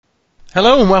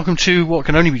Hello and welcome to what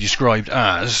can only be described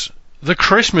as the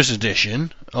Christmas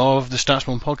edition of the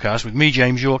StatsBomb podcast with me,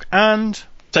 James Yorke, and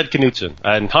Ted Knutson.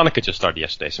 And Hanukkah just started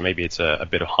yesterday, so maybe it's a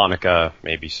bit of Hanukkah,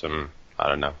 maybe some, I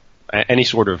don't know, any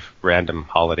sort of random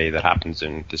holiday that happens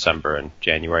in December and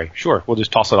January. Sure, we'll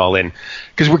just toss it all in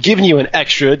because we're giving you an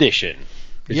extra edition.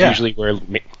 Because usually we're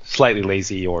slightly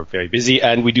lazy or very busy,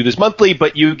 and we do this monthly,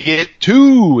 but you get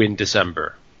two in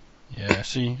December. Yeah,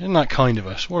 see, isn't that kind of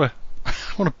us? What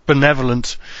a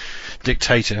benevolent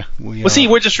dictator we are. Well, see,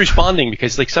 we're just responding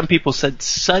because some people said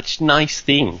such nice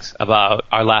things about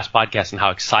our last podcast and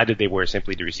how excited they were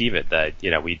simply to receive it that,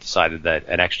 we decided that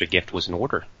an extra gift was in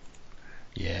order.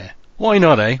 Yeah. Why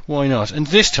not, eh? Why not? And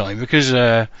this time, because,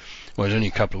 it was only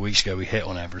a couple of weeks ago we hit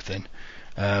on everything,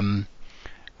 when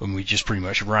we just pretty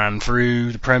much ran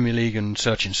through the Premier League and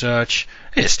such.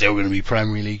 It's still going to be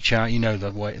Premier League chat,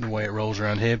 the way it rolls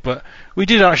around here, but we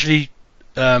did actually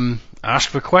ask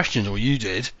for questions, or you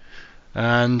did,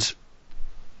 and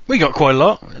we got quite a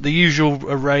lot. The usual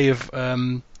array of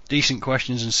decent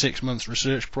questions and 6 months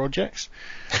research projects,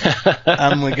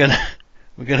 and we're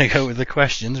gonna go with the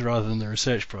questions rather than the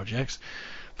research projects.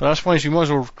 But that's fine, so we might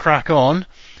as well crack on.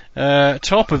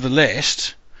 Top of the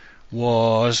list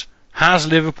was, has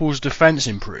Liverpool's defence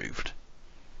improved?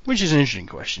 Which is an interesting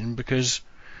question because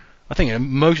I think a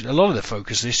lot of the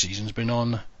focus this season has been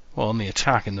on the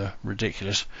attack in the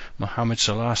ridiculous Mohamed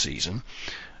Salah season.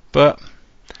 But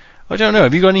I don't know.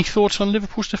 Have you got any thoughts on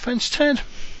Liverpool's defence, Ted?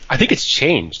 I think it's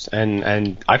changed,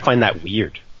 and I find that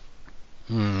weird.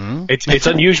 Mm-hmm. It's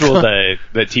unusual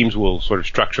that teams will sort of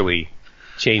structurally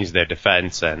change their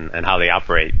defence and how they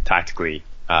operate tactically,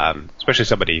 especially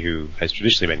somebody who has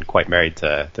traditionally been quite married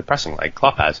to pressing like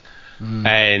Klopp has.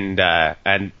 And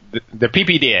the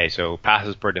PPDA, so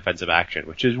passes per defensive action,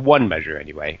 which is one measure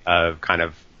anyway of kind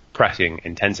of pressing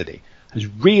intensity, has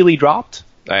really dropped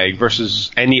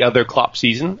versus any other Klopp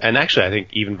season, and actually I think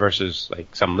even versus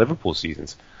some Liverpool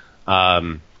seasons,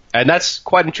 and that's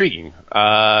quite intriguing.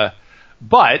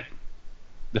 But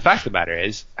the fact of the matter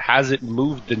is, has it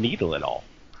moved the needle at all?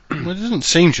 Well, it doesn't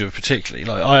seem to have particularly.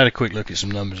 I had a quick look at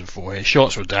some numbers before here.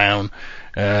 Shots were down.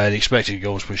 The expected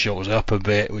goals per shot was up a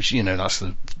bit, which that's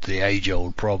the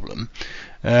age-old problem.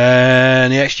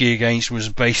 And the XG against was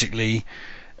basically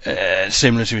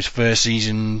similar to his first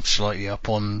season, slightly up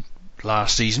on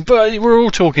last season. But we're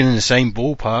all talking in the same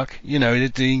ballpark.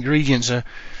 The ingredients are.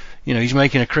 He's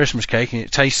making a Christmas cake and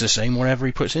it tastes the same whatever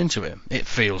he puts into it. It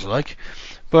feels like.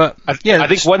 But I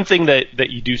think one thing that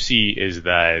you do see is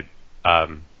that.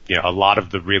 A lot of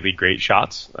the really great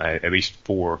shots, at least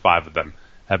 4 or 5 of them,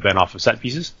 have been off of set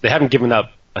pieces. They haven't given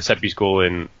up a set piece goal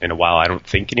in a while, I don't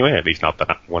think, anyway, at least not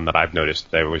one that I've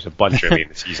noticed. There was a bunch early in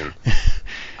the season.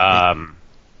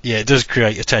 It does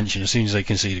create attention as soon as they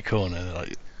concede a corner.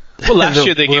 Last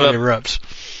year they gave up erupts.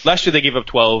 Last year they gave up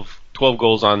 12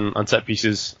 goals on set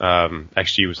pieces.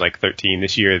 XG was 13.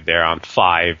 This year they're on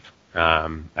 5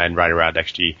 and right around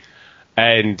XG.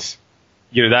 And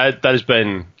that has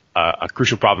been a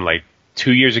crucial problem.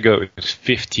 2 years ago it was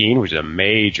 15, which is a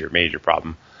major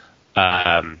problem.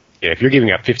 If you're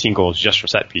giving up 15 goals just from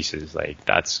set pieces,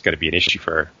 that's going to be an issue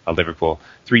for Liverpool.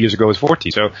 3 years ago it was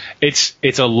 14. So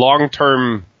it's a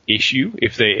long-term issue.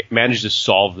 If they manage to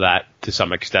solve that to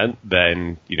some extent,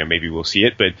 then maybe we'll see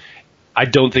it. But I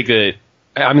don't think that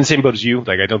I'm in the same boat as you.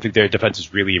 I don't think their defense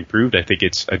has really improved. I think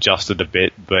it's adjusted a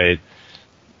bit, but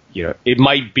it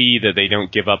might be that they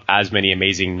don't give up as many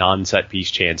amazing non-set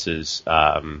piece chances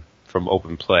from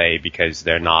open play because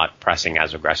they're not pressing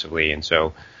as aggressively, and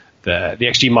so the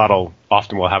XG model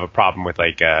often will have a problem with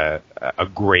a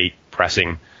great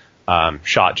pressing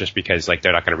shot just because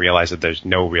they're not going to realize that there's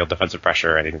no real defensive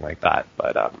pressure or anything like that.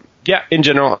 But in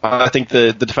general, I think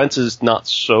the defense is not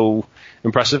so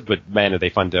impressive, but man, are they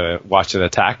fun to watch an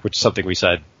attack, which is something we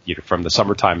said from the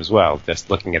summertime as well. Just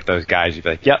looking at those guys, you'd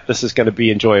be like, yep, this is going to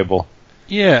be enjoyable.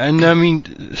 Yeah, and I mean,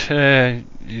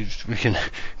 we can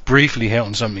briefly hit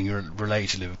on something related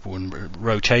to Liverpool and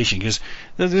rotation, because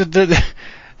the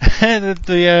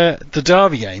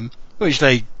Derby game, which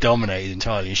they dominated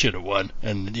entirely and should have won,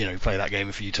 and play that game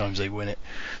a few times, they win it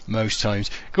most times.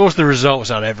 Of course, the results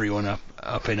had everyone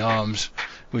up in arms,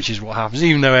 which is what happens.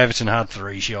 Even though Everton had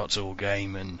 3 shots all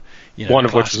game, and one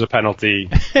of which was a penalty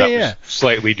that was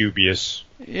slightly dubious.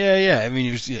 Yeah. I mean,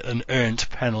 it was an earned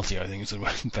penalty, I think is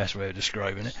the best way of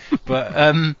describing it. But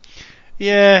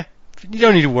you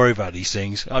don't need to worry about these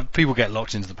things. People get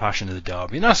locked into the passion of the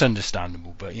derby, and that's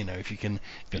understandable. But if you're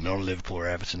not a Liverpool or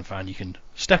Everton fan, you can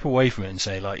step away from it and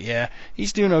say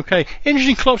he's doing okay.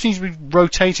 Interesting, Klopp seems to be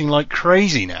rotating like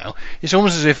crazy now. It's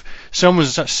almost as if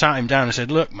someone's sat him down and said,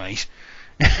 "Look, mate,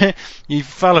 he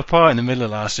fell apart in the middle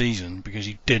of last season because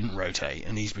he didn't rotate,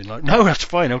 and he's been like, no, that's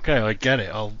fine, okay, I get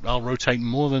it, I'll rotate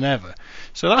more than ever.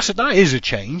 So that is a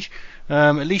change.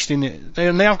 At least they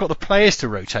have got the players to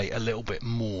rotate a little bit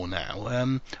more now.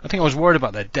 I think I was worried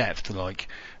about their depth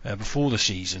before the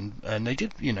season, and they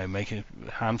did make a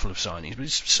handful of signings, but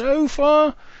so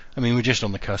far, I mean, we're just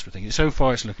on the cusp of things. So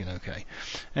far it's looking okay.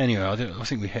 Anyway, I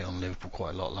think we hit on Liverpool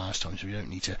quite a lot last time, so we don't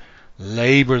need to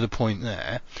labour the point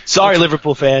there. Sorry,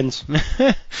 Liverpool fans.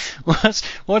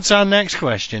 What's our next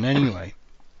question anyway?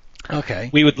 Okay.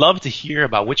 We would love to hear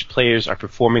about which players are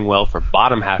performing well for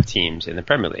bottom half teams in the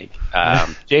Premier League.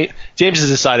 James has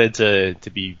decided to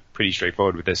be pretty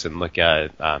straightforward with this and look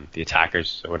at the attackers.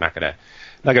 So we're not gonna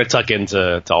tuck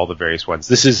into all the various ones.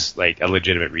 This is like a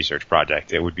legitimate research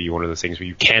project. It would be one of those things where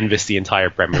you canvass the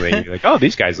entire Premier League and be like, oh,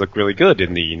 these guys look really good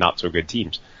in the not so good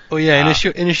teams. Well, yeah,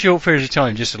 in a short period of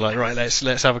time, just to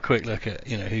let's have a quick look at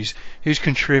who's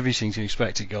contributing to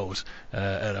expected goals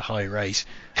at a high rate.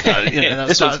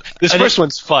 This first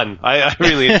one's fun. I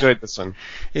really enjoyed this one.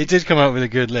 It did come up with a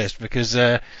good list because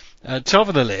top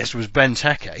of the list was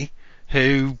Benteke,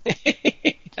 who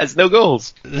has no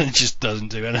goals. Just doesn't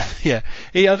do anything.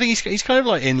 Yeah, I think he's kind of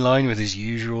like in line with his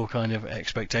usual kind of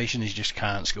expectation. He just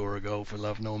can't score a goal for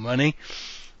love nor money.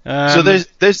 So there's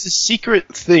this secret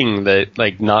thing that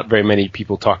like not very many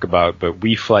people talk about, but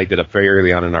we flagged it up very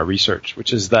early on in our research,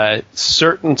 which is that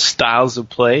certain styles of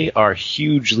play are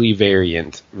hugely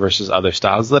variant versus other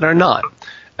styles that are not.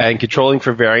 And controlling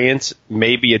for variance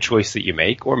may be a choice that you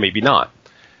make or maybe not.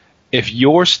 If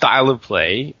your style of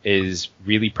play is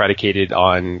really predicated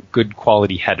on good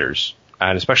quality headers,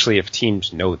 and especially if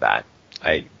teams know that,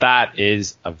 that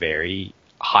is a very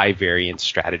high variance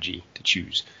strategy to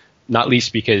choose. Not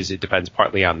least because it depends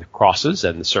partly on the crosses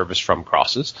and the service from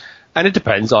crosses, and it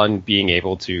depends on being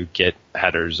able to get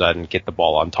headers and get the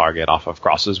ball on target off of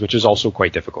crosses, which is also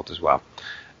quite difficult as well.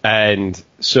 And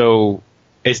so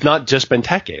it's not just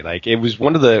Benteke. Like, it was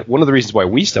one of the reasons why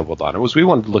we stumbled on it was we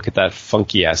wanted to look at that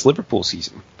funky ass Liverpool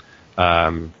season,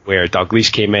 where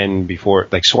Dalglish came in before,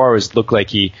 like Suarez looked like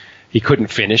he couldn't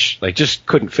finish, like just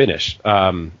couldn't finish.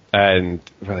 And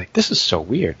we're like, this is so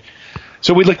weird.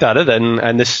 So we looked at it,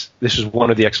 and this was one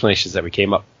of the explanations that we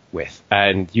came up with.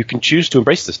 And you can choose to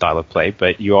embrace the style of play,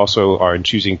 but you also are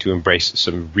choosing to embrace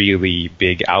some really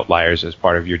big outliers as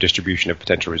part of your distribution of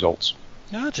potential results.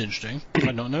 No, that's interesting.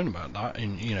 I'd not known about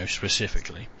that,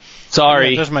 specifically.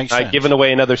 Sorry, that does make sense. I've given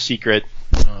away another secret.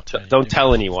 Don't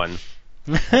tell anyone.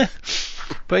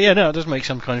 But yeah, no, it does make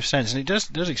some kind of sense, and it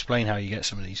does explain how you get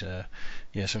some of these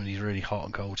really hot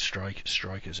and cold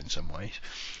strikers in some ways.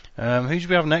 Who do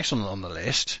we have next on the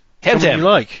list? Tam. You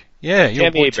like? Yeah,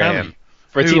 your boy Abraham. Tammy.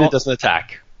 For a team that doesn't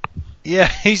attack. Yeah,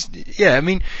 I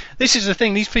mean, this is the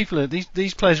thing. These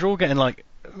players are all getting like,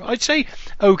 I'd say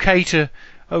okay to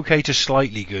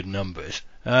slightly good numbers.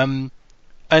 And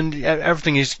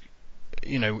everything is,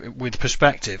 with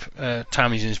perspective.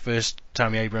 Tammy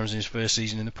Abraham's in his first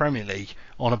season in the Premier League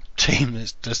on a team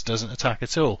that just doesn't attack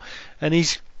at all, and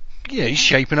he's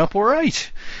shaping up all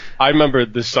right. I remember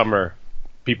this summer,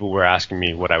 people were asking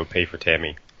me what I would pay for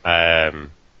Tammy,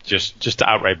 just to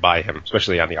outright buy him,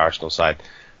 especially on the Arsenal side.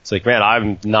 It's like, man,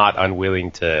 I'm not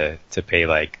unwilling to pay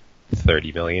like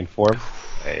 30 million for him,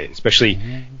 especially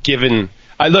given.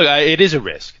 It is a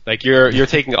risk. Like you're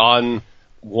taking on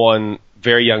one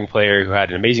very young player who had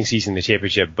an amazing season in the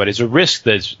Championship, but it's a risk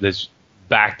that's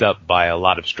backed up by a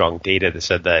lot of strong data that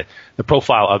said that the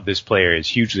profile of this player is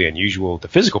hugely unusual. The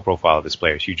physical profile of this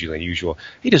player is hugely unusual.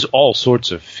 He does all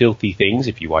sorts of filthy things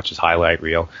if you watch his highlight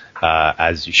reel,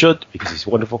 as you should, because he's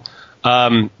wonderful.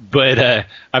 But I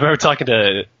remember talking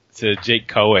to Jake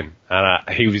Cohen,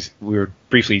 and we were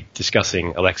briefly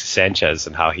discussing Alexis Sanchez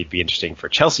and how he'd be interesting for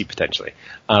Chelsea potentially.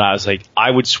 And I was like, I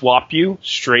would swap you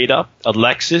straight up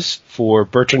Alexis for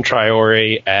Bertrand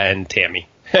Traore and Tammy.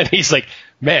 And he's like,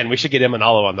 man, we should get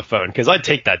Imanolo on the phone because I'd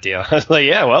take that deal. I was like,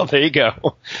 yeah, well, there you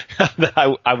go.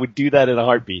 I would do that in a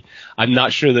heartbeat. I'm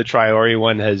not sure the Traore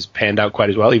one has panned out quite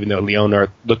as well, even though Leon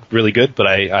looked really good, but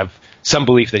I've some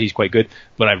belief that he's quite good.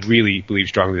 But I really believe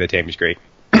strongly that Tammy's great.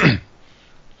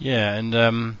 Yeah,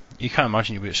 and you can't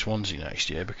imagine you'll be at Swansea next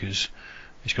year because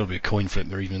it's got to be a coin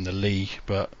flip or even in the league.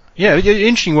 But yeah,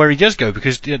 interesting where he does go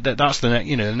because that's the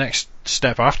next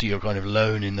step after your kind of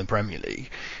loan in the Premier League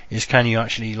is can you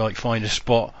actually like find a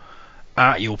spot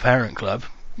at your parent club?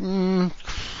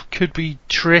 Could be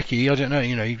tricky. I don't know.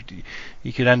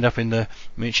 You could end up in the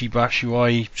Michy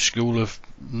Batshuayi school of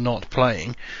not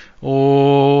playing,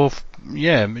 or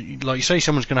like you say,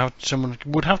 someone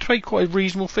would have to pay quite a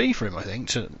reasonable fee for him. I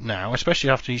think especially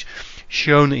after he's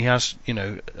shown that he has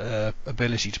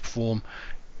ability to perform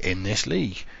in this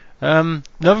league.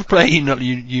 Another player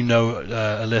you know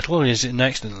a little is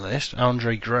next in the list,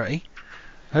 Andre Gray,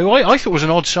 who I thought was an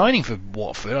odd signing for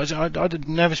Watford. I'd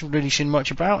never really seen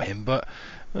much about him, but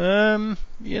I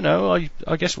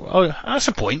guess that's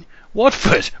the point.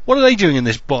 Watford, what are they doing in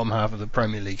this bottom half of the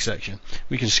Premier League section?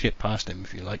 We can skip past him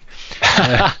if you like.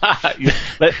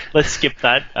 Let's skip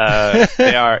that.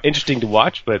 They are interesting to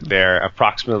watch, but they're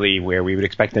approximately where we would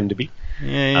expect them to be.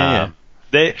 Yeah.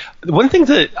 One thing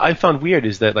that I found weird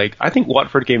is that I think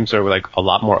Watford games are a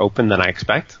lot more open than I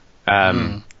expect.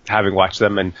 Having watched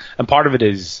them, and part of it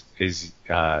is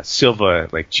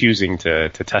Silva choosing to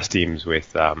test teams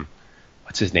with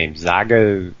what's his name,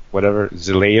 Zaga, whatever,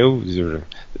 Zaleo,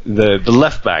 the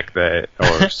left back,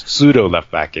 or pseudo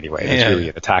left back anyway. That's really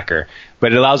an attacker,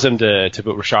 but it allows them to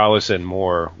put Richarlison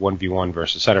more 1v1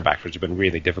 versus center backs, which have been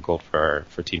really difficult for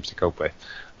teams to cope with.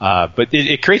 But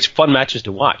it creates fun matches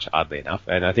to watch, oddly enough,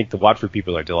 and I think the Watford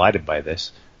people are delighted by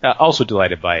this. Also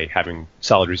delighted by having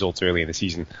solid results early in the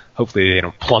season. Hopefully they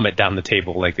don't plummet down the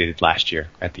table like they did last year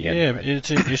at the end. Yeah, but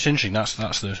it's interesting. That's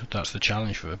the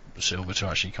challenge for Silva to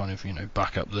actually kind of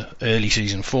back up the early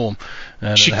season form.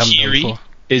 Shaqiri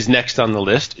is next on the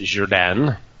list.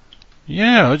 Jordan.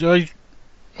 Yeah,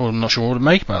 I'm not sure what to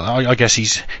make about that. I guess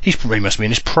he's probably must be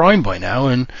in his prime by now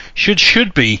and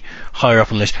should be higher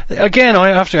up on the list. Again, I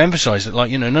have to emphasise that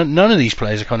none of these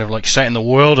players are kind of setting the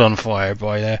world on fire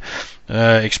by their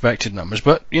expected numbers.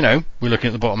 But we're looking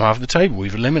at the bottom half of the table.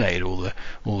 We've eliminated all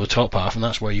the top half, and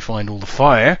that's where you find all the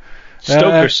fire.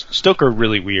 Stoker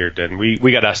really weird, and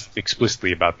we got asked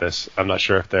explicitly about this. I'm not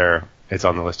sure if it's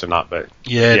on the list or not, but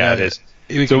it is.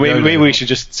 So maybe we should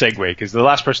just segue, because the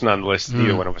last person on the list,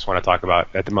 neither one of us want to talk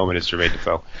about at the moment, is Jermaine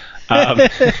Defoe.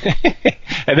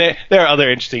 And there are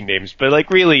other interesting names, but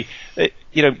really,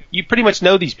 you pretty much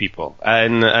know these people,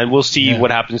 and we'll see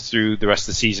what happens through the rest of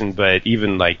the season. But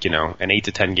even an 8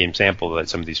 to 10 game sample that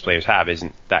some of these players have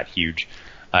isn't that huge.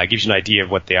 It gives you an idea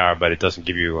of what they are, but it doesn't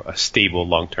give you a stable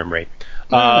long-term rate.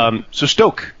 So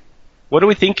Stoke, what are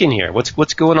we thinking here?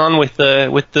 What's going on with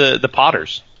the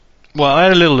Potters? Well, I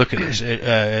had a little look at this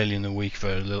early in the week for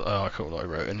a little article that I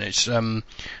wrote, and it's the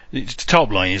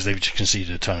top line is they've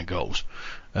conceded a ton of goals.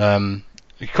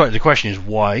 The question is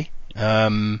why.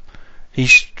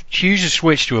 He's choose to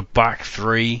switch to a back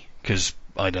three because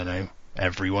I don't know,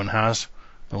 everyone has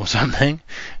or something.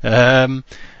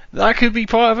 That could be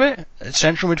part of it.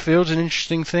 Central midfield's an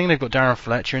interesting thing. They've got Darren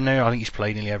Fletcher in there. I think he's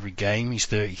played nearly every game. He's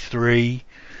 33.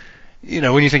 When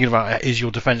you're thinking about is your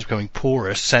defence becoming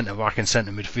porous, centre back and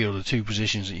centre midfield are two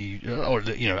positions that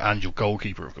and your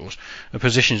goalkeeper, of course, are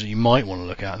positions that you might want to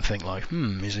look at and think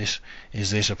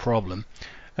is this a problem?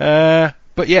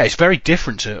 But yeah, it's very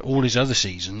different to all his other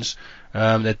seasons.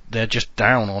 They're just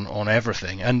down on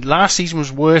everything, and last season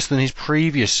was worse than his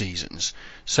previous seasons.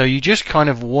 So you just kind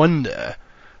of wonder,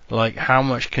 how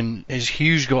much has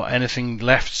Hughes got anything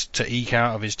left to eke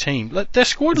out of his team? Their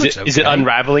squad looks okay. Is it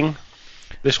unraveling?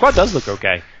 The squad does look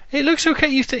okay. It looks okay.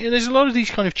 You think there's a lot of these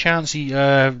kind of chancy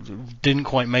didn't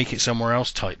quite make it somewhere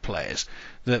else type players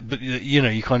but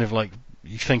you kind of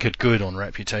you think are good on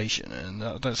reputation, and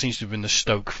that seems to have been the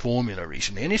Stoke formula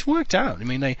recently, and it's worked out. I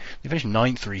mean, they finished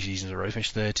 9th 3 seasons in a row,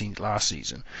 finished 13th last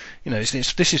season.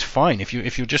 This is fine if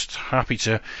you're just happy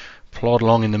to plod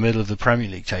along in the middle of the Premier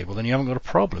League table, then you haven't got a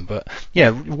problem. But yeah,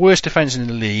 worst defence in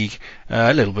the league,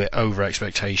 a little bit over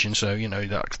expectation, so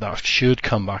that should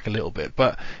come back a little bit.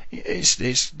 But that's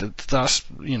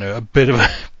a bit of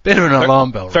an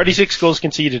alarm bell. 36 goals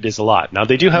conceded is a lot. Now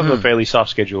they do have a fairly soft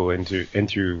schedule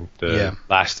through the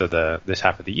last of this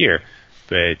half of the year,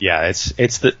 but yeah,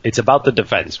 it's about the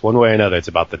defence one way or another. It's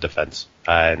about the defence,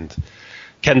 and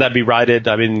can that be righted?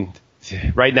 I mean,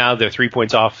 right now they're 3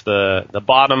 points off the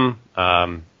bottom,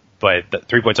 but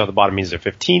 3 points off the bottom means they're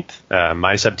 15th,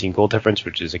 minus 17 goal difference,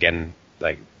 which is again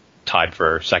tied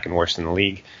for second worst in the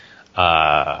league.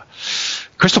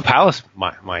 Crystal Palace,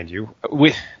 mind you,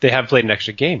 they have played an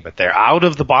extra game, but they're out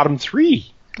of the bottom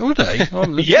three. Are they?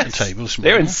 Yes, the table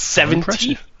they're in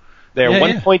 17th. They're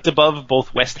 1 point above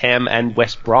both West Ham and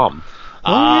West Brom.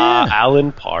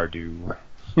 Alan Pardew.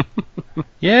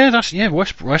 West.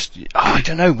 I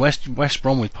don't know. West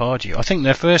Brom with Pardew. I think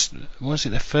their first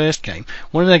game.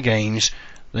 One of their games,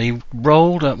 they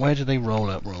rolled up. Where did they roll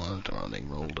up? They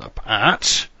rolled up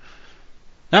at.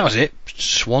 That was it.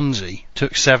 Swansea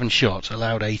took 7 shots,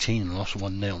 allowed 18, and lost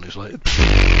 1-0. It's like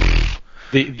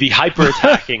the hyper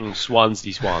attacking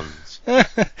Swansea Swans.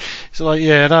 It's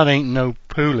that ain't no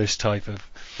Pulis type of.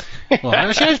 Well,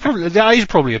 actually, that is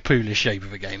probably a Pulis shape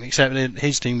of a game, except that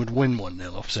his team would win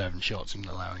 1-0 off 7 shots and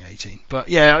allowing 18. But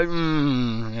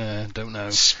don't know.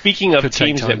 Speaking of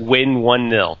teams that win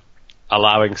 1-0,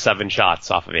 allowing 7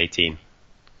 shots off of 18.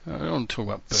 I don't want to talk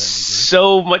about Burnley.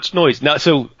 So much noise. Now,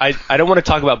 so I don't want to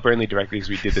talk about Burnley directly because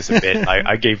we did this a bit.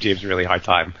 I gave James a really hard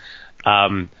time.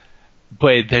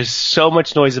 But there's so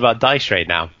much noise about Dyche right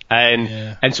now.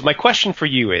 And so my question for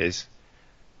you is,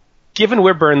 given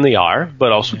where Burnley are,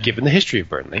 but also given the history of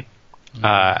Burnley,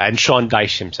 and Sean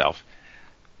Dyche himself,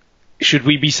 should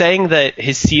we be saying that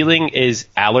his ceiling is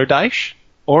Allardyce,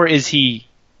 or is he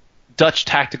Dutch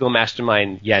tactical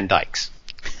mastermind Jan Dijks?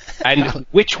 And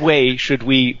which way should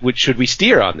we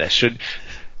steer on this?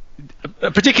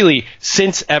 Particularly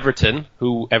since Everton,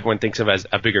 who everyone thinks of as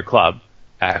a bigger club,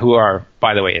 who are,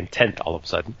 by the way, in 10th all of a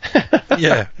sudden.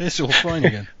 Yeah, it's all fine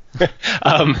again.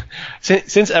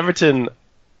 Since Everton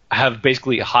have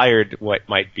basically hired what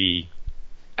might be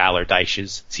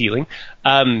Allardyce's ceiling,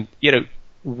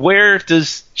 where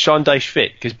does Sean Dyche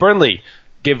fit? Because Burnley,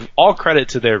 give all credit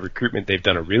to their recruitment. They've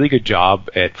done a really good job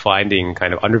at finding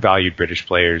kind of undervalued British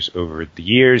players over the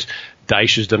years.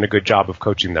 Dyche has done a good job of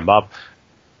coaching them up.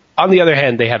 On the other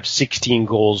hand, they have 16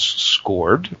 goals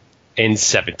scored in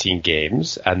 17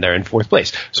 games, and they're in 4th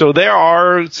place. So there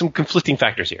are some conflicting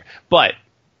factors here. But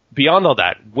beyond all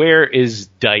that, where is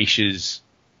Dyche's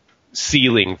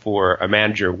ceiling for a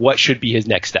manager? What should be his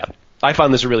next step? I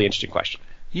found this a really interesting question.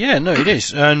 Yeah, no, it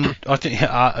is, and I think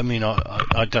I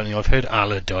don't think I've heard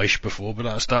Allardyce before, but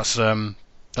that's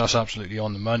absolutely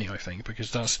on the money, I think,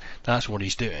 because that's what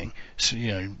he's doing. So,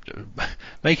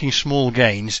 making small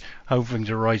gains, hoping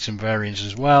to ride some variance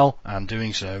as well, and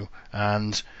doing so,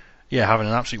 and having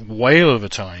an absolute whale of a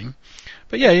time.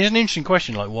 But yeah, it's an interesting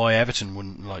question, like why Everton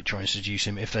wouldn't like try and seduce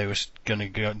him if they were going to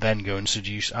go and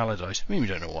seduce Allardyce. I mean, we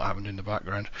don't know what happened in the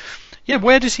background. Yeah,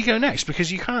 where does he go next? Because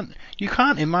you can't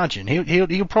imagine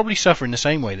he'll probably suffer in the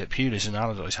same way that Pulis and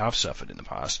Allardyce have suffered in the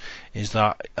past. Is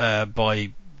that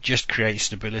by just creating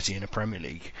stability in a Premier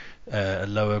League, a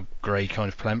lower grade kind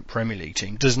of Premier League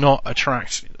team does not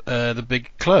attract the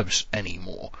big clubs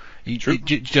anymore. It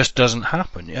just doesn't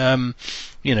happen.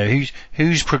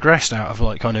 Who's progressed out of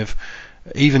like kind of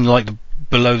even like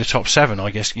below the top 7, I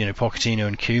guess, Pochettino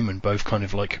and Koeman both kind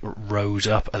of like rose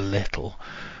up a little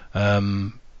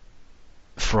from,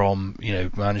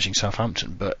 managing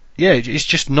Southampton. But yeah, it's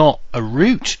just not a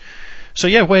route. So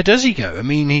yeah, where does he go? I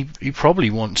mean, he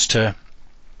probably wants to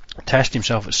test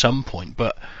himself at some point,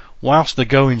 but whilst the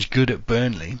going's good at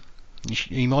Burnley,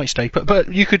 he might stay put.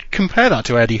 But you could compare that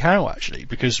to Eddie Howe, actually,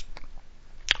 because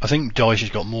I think Dyche has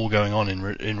got more going on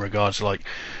in regards to like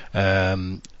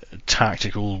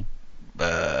tactical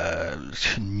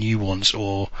nuance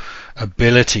or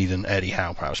ability than Eddie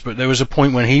Howe perhaps, but there was a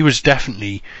point when he was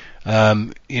definitely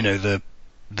the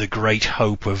great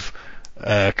hope of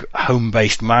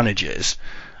home-based managers,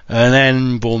 and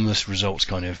then Bournemouth's results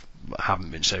kind of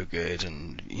haven't been so good,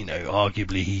 and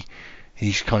arguably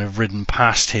he's kind of ridden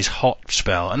past his hot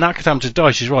spell, and that could happen to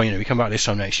Dyche as well. We come back this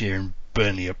time next year and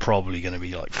Burnley are probably going to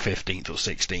be like 15th or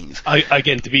 16th.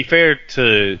 Again, to be fair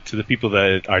to the people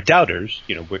that are doubters,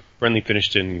 Burnley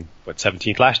finished in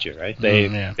 17th last year, right?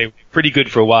 They were pretty good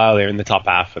for a while. They were in the top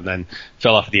half and then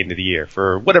fell off at the end of the year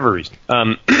for whatever reason.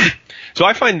 So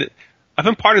I find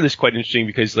part of this quite interesting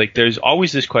because like there's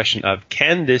always this question of,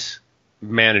 can this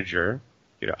manager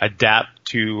adapt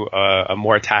to a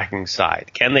more attacking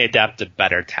side? Can they adapt to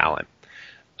better talent?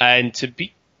 And to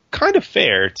be kind of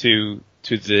fair to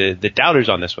the doubters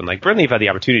on this one, like Burnley have had the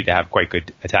opportunity to have quite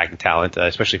good attacking talent,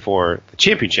 especially for the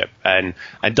championship, and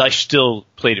Dyche still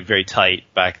played it very tight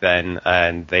back then,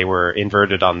 and they were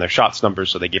inverted on their shots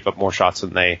numbers, so they gave up more shots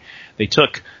than they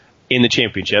took in the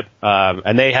championship,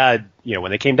 and they had,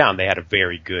 when they came down, they had a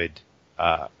very good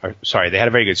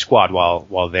squad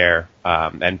while there,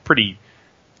 and pretty.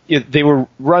 They were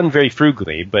run very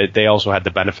frugally, but they also had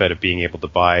the benefit of being able to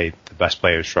buy the best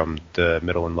players from the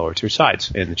middle and lower tier sides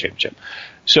in the championship.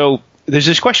 So there's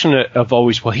this question of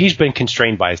always, well, he's been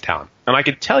constrained by his talent. And I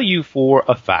can tell you for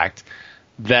a fact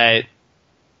that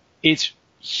it's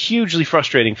hugely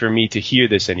frustrating for me to hear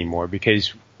this anymore,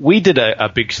 because we did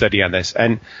a big study on this,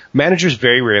 and managers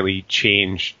very rarely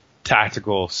change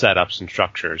tactical setups and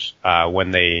structures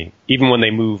when they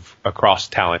move across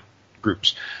talent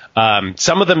groups.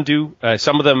 Some of them do.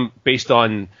 Some of them, based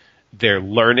on their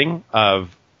learning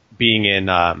of being in,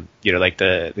 like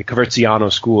the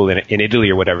Coverciano school in Italy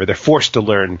or whatever, they're forced to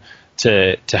learn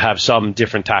to have some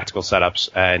different tactical setups,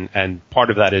 and part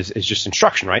of that is just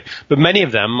instruction, right? But many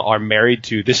of them are married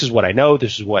to, this is what I know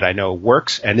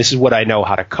works, and this is what I know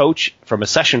how to coach from a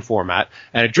session format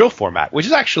and a drill format, which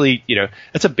is actually,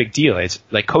 that's a big deal. It's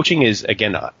like coaching is,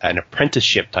 again, an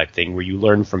apprenticeship type thing where you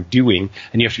learn from doing,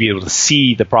 and you have to be able to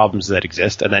see the problems that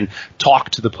exist and then talk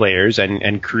to the players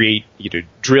and create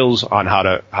drills on how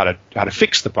to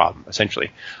fix the problem,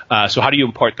 essentially. So how do you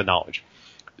impart the knowledge?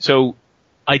 So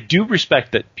I do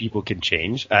respect that people can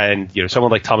change, and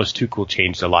someone like Thomas Tuchel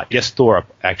changed a lot. Yes, Thorup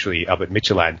actually up at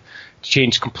Midtjylland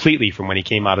changed completely from when he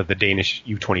came out of the Danish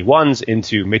U21s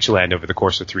into Midtjylland over the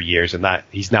course of 3 years, and that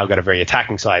he's now got a very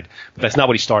attacking side, but that's not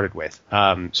what he started with.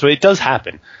 So it does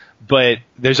happen, but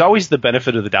there's always the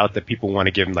benefit of the doubt that people want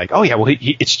to give him, like, oh yeah, well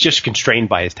it's just constrained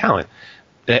by his talent.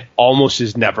 That almost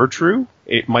is never true.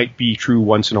 It might be true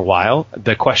once in a while.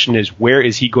 The question is, where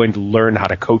is he going to learn how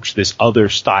to coach this other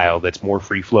style that's more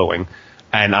free-flowing?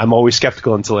 And I'm always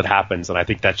skeptical until it happens, and I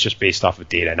think that's just based off of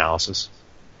data analysis.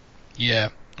 Yeah,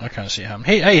 I can't see it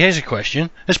happening. Hey, here's a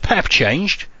question. Has Pep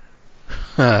changed?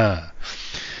 More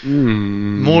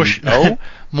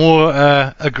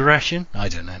aggression? I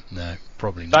don't know. No,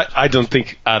 probably not. I don't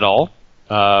think at all.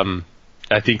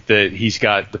 I think that he's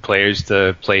got the players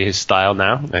to play his style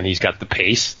now, and he's got the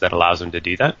pace that allows him to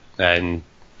do that, and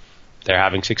they're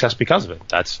having success because of it.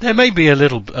 There may be a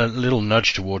little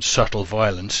nudge towards subtle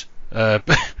violence,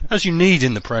 as you need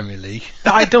in the Premier League.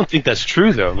 I don't think that's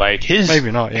true, though. Like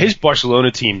maybe not. Yeah. His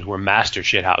Barcelona teams were master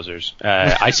shithousers.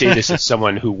 I say this as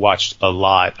someone who watched a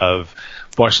lot of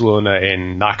Barcelona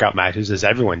in knockout matches, as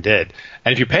everyone did.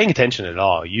 And if you're paying attention at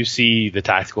all, you see the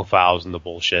tactical fouls and the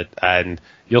bullshit, and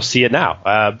you'll see it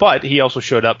now. But he also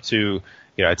showed up to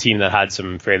a team that had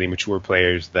some fairly mature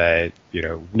players that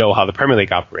know how the Premier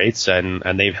League operates, and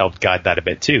they've helped guide that a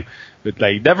bit too. But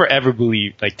never ever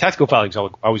believe tactical fouling is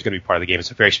always going to be part of the game.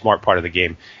 It's a very smart part of the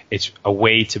game. It's a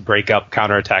way to break up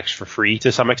counterattacks for free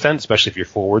to some extent, especially if your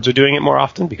forwards are doing it more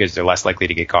often because they're less likely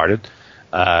to get carded.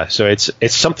 So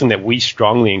it's something that we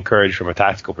strongly encourage from a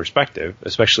tactical perspective,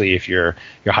 especially if you're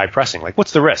high pressing. Like,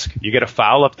 what's the risk? You get a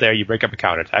foul up there, you break up a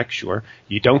counterattack, sure.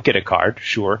 You don't get a card,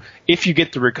 sure. If you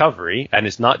get the recovery and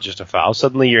it's not just a foul,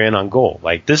 suddenly you're in on goal.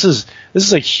 Like, this is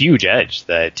a huge edge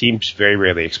that teams very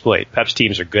rarely exploit. Pep's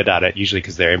teams are good at it, usually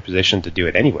because they're in position to do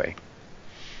it anyway.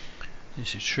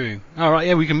 This is true. All right,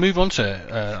 yeah, we can move on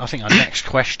to, I think, our next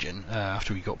question,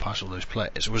 after we got past all those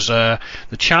players, was the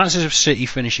chances of City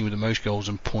finishing with the most goals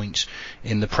and points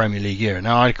in the Premier League year.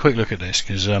 Now, I had a quick look at this,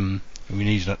 because we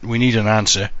need an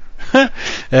answer.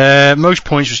 Most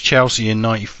points was Chelsea in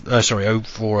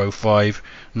 04-05,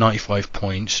 95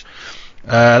 points.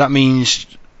 That means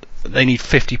they need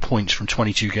 50 points from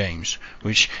 22 games,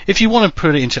 which, if you want to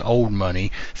put it into old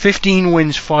money, 15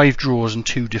 wins, 5 draws, and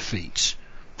 2 defeats.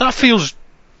 That feels,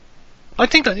 I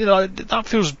think that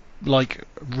feels like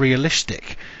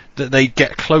realistic, that they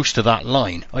get close to that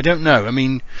line. I don't know. I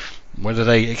mean, whether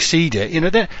they exceed it,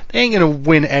 they ain't going to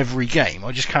win every game.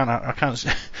 I can't.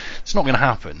 It's not going to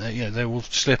happen. They will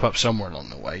slip up somewhere along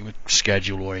the way with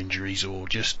schedule or injuries or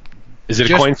just. Is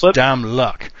it a coin flip? Damn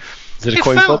luck. Is it a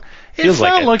coin flip? It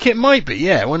felt like it might be.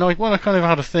 Yeah. When I kind of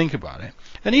had to think about it.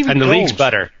 And the goals. League's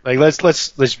better. Like,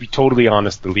 let's be totally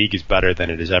honest. The league is better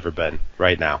than it has ever been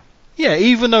right now. Yeah,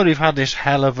 even though they've had this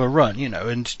hell of a run,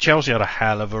 and Chelsea had a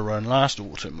hell of a run last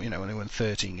autumn, when they won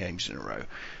 13 games in a row.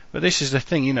 But this is the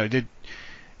thing,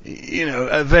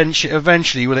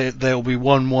 eventually there'll be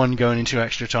 1-1 going into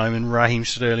extra time, and Raheem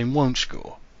Sterling won't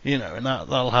score, and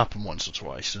that'll happen once or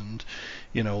twice, and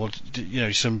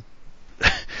some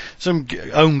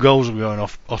own goals will be going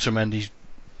off Otamendi's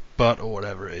butt or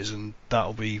whatever it is, and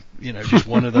that'll be just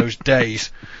one of those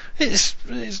days. It's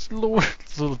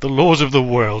the laws of the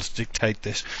world dictate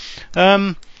this.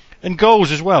 And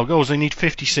goals as well. Goals, they need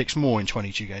 56 more in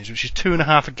 22 games, which is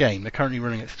 2.5 a game. They're currently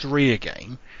running at 3 a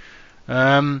game.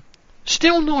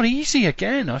 Still not easy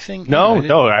again, I think.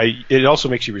 It also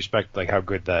makes you respect how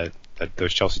good that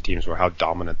those Chelsea teams were, how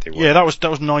dominant they were. Yeah, that was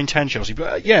 9-10 Chelsea.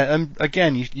 But and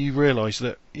again, you realise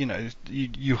that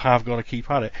you have got to keep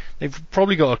at it. They've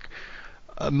probably got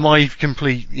my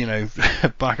complete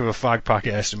back of a fag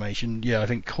packet estimation. Yeah, I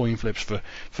think coin flips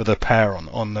for the pair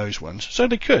on those ones. So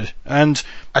they could. And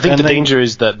I think the danger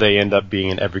is that they end up being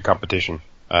in every competition,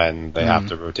 and they have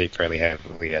to rotate fairly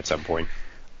heavily at some point.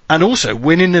 And also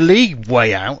winning the league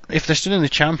way out. If they're still in the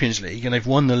Champions League and they've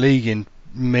won the league in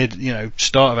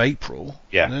start of April.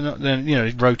 Yeah. They're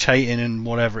not, rotating and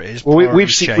whatever it is. Well,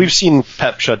 we've seen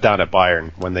Pep shut down at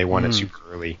Bayern when they won it super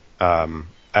early. And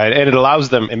it allows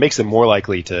them, it makes them more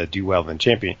likely to do well in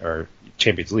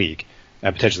Champions League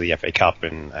and potentially the FA Cup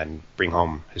and bring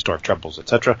home historic trebles,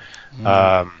 etc.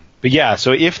 But yeah,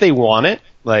 so if they want it,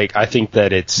 like, I think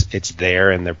that it's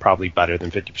there, and they're probably better than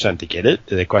 50% to get it.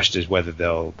 The question is whether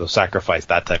they'll sacrifice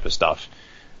that type of stuff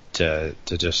to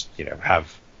just, you know,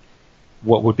 have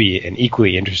what would be an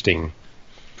equally interesting,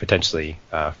 potentially,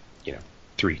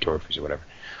 3 trophies or whatever.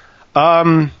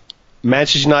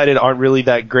 Manchester United aren't really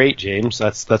that great, James.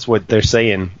 That's what they're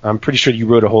saying. I'm pretty sure you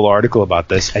wrote a whole article about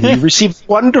this, and you received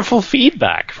wonderful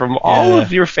feedback from all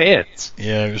of your fans.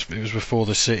 Yeah, it was before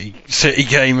the City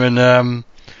game, and I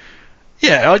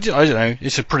don't know.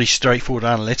 It's a pretty straightforward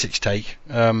analytics take.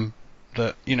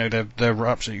 That, you know, they're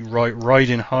absolutely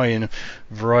riding high in a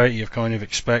variety of kind of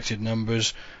expected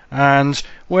numbers, and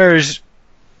whereas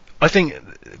I think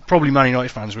probably Man United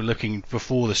fans were looking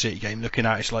before the City game, looking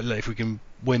at it's like, look, if we can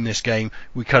win this game,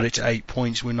 we cut it to 8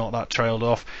 points, we're not that trailed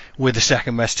off, we're the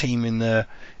second best team in the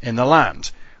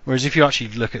land. Whereas if you actually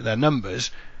look at their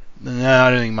numbers, no, I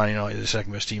don't think Man United are the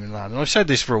second best team in the land. And I've said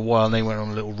this for a while, and they went on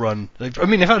a little run.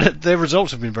 Their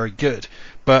results have been very good,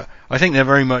 but I think they're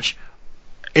very much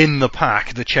in the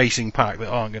pack, the chasing pack that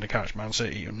aren't going to catch Man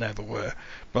City, and never were.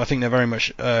 But I think they're very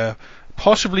much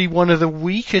possibly one of the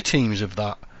weaker teams of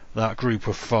that group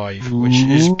of 5, which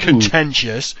is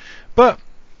contentious. But,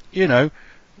 you know,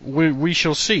 we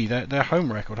shall see. Their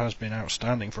home record has been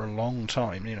outstanding for a long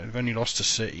time. You know, they've only lost to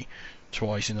City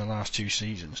twice in the last 2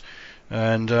 seasons.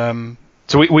 And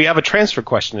so we have a transfer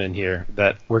question in here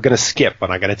that we're going to skip,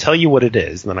 and I'm going to tell you what it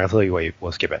is, and then I'll tell you why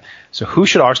we'll skip it. So who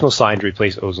should Arsenal sign to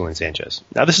replace Ozil and Sanchez?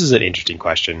 Now, this is an interesting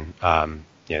question.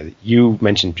 You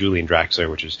mentioned Julian Draxler,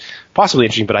 which is possibly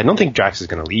interesting, but I don't think Drax is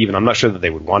going to leave, and I'm not sure that they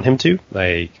would want him to.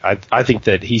 Like, I think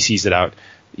that he sees it out.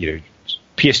 You know,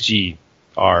 PSG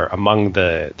are among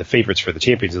the favorites for the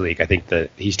Champions League. I think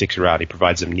that he sticks around. He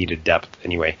provides them needed depth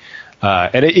anyway,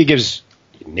 and it gives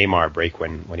Neymar a break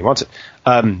when he wants it.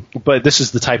 But this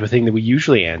is the type of thing that we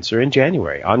usually answer in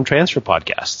January on transfer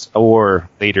podcasts or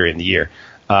later in the year.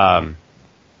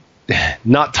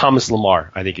 Not Thomas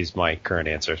Lemar, I think, is my current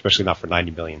answer, especially not for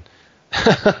 90 million.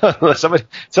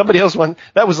 Somebody else won.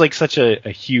 That was like such a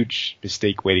huge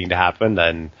mistake waiting to happen,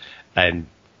 and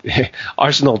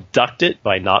Arsenal ducked it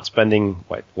by not spending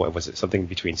what was it, something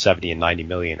between 70 and 90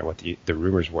 million, or what the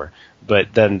rumors were.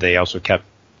 But then they also kept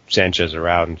Sanchez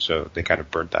around, so they kind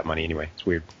of burnt that money anyway. It's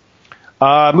weird.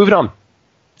 Moving on.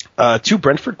 2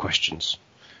 Brentford questions.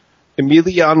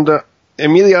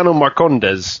 Emiliano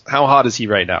Marcondes, how hot is he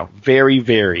right now? Very,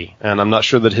 very. And I'm not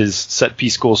sure that his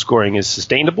set-piece goal scoring is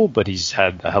sustainable, but he's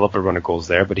had a hell of a run of goals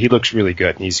there. But he looks really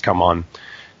good, and he's come on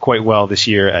quite well this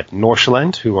year at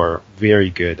Northland, who are very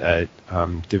good at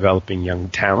developing young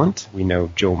talent. We know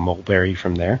Joe Mulberry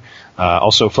from there.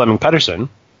 Also, Flemming Pedersen,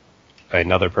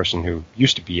 another person who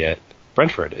used to be at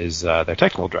Brentford, is their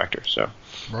technical director. So,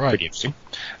 pretty interesting.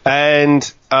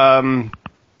 And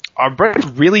are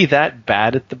Brentford really that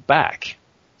bad at the back?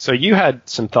 So you had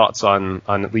some thoughts on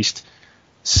at least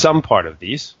some part of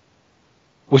these,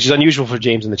 which is unusual for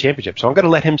James in the Championship. So I'm going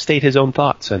to let him state his own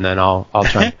thoughts, and then I'll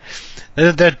try.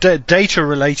 They're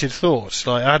data-related thoughts.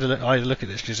 Like I had a look at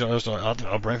this because I was like,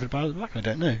 are Brentford bad at the back? I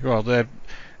don't know. Well,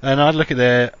 and I'd look at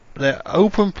their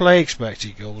open play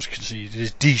expected goals conceded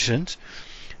is decent,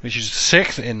 which is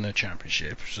 6th in the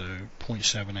Championship, so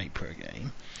 0.78 per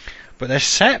game. But their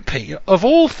set piece, of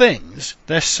all things,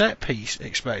 their set piece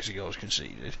expected goals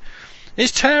conceded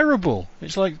is terrible.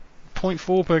 It's like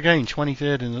 0.4 per game,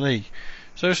 23rd in the league.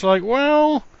 So it's like,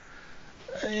 well,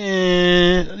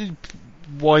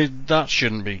 why that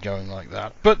shouldn't be going like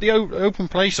that. But the open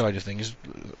play side of things,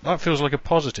 that feels like a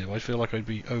positive. I feel like I'd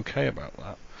be okay about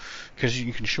that. Because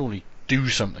you can surely do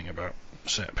something about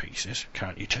set pieces,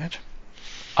 can't you, Ted?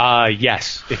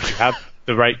 Yes. If you have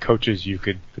the right coaches, you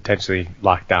could potentially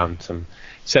lock down some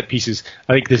set pieces.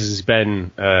 I think this has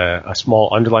been a small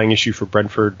underlying issue for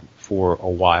Brentford for a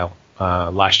while.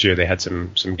 Last year they had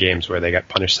some games where they got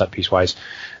punished set piece wise.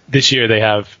 This year they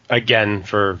have, again,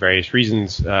 for various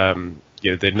reasons,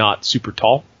 they're not super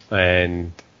tall,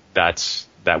 and that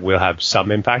will have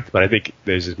some impact, but I think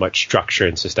there's as much structure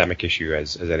and systemic issue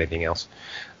as anything else.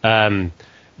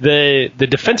 The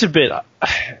defensive bit,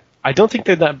 I don't think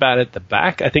they're that bad at the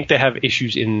back. I think they have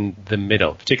issues in the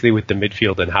middle, particularly with the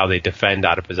midfield and how they defend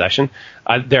out of possession.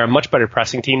 They're a much better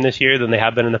pressing team this year than they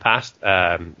have been in the past,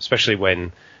 especially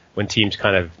when teams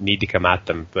kind of need to come at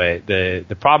them. But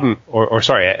the problem,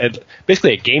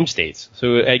 basically at game states.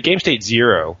 So at game state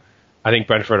 0, I think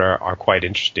Brentford are quite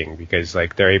interesting because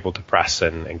like they're able to press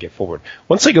and get forward.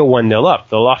 Once they go 1-0 up,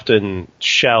 they'll often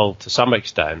shell to some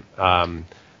extent.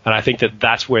 And I think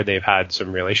that's where they've had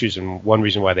some real issues, and one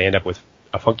reason why they end up with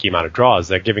a funky amount of draws.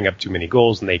 They're giving up too many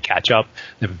goals, and they catch up.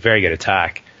 They have a very good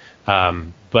attack.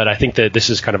 But I think that this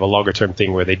is kind of a longer term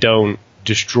thing where they don't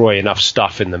destroy enough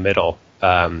stuff in the middle,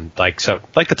 like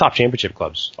the top championship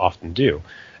clubs often do.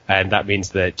 And that means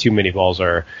that too many balls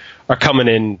are coming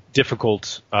in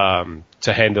difficult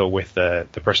to handle with the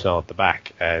personnel at the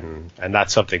back, and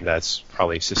that's something that's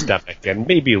probably systemic and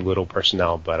maybe a little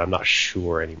personnel, but I'm not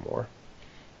sure anymore.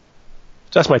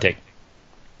 So that's my take.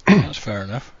 That's fair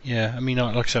enough. Yeah, I mean,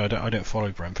 like I said, I don't follow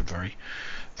Brentford very,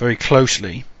 very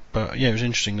closely, but yeah, it was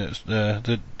interesting that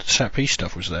the set piece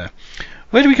stuff was there.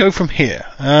 Where do we go from here?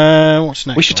 What's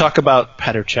next? We should talk about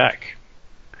Petr Cech.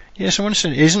 Yeah, someone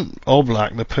said, isn't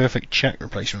Oblak the perfect Czech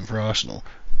replacement for Arsenal?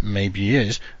 Maybe he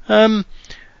is. I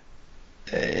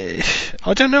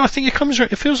don't know. I think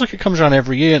it feels like it comes around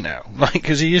every year now, like,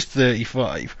 because he is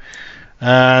 35,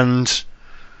 and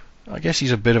I guess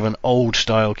he's a bit of an old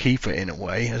style keeper in a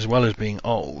way, as well as being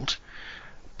old.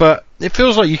 But it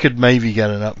feels like you could maybe get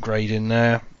an upgrade in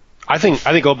there. I think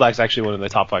Oblak's actually one of the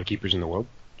top 5 keepers in the world.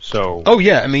 So oh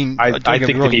yeah, I mean, I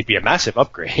think that he'd be a massive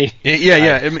upgrade.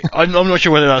 Yeah. I mean, I'm not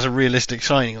sure whether that's a realistic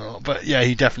signing or not, but yeah,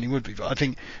 he definitely would be. But I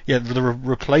think the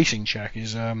replacing Czech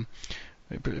is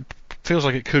it feels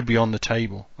like it could be on the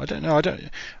table. I don't know.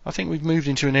 I think we've moved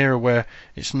into an era where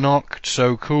it's not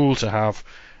so cool to have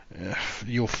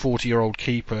your 40-year-old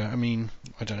keeper. I mean,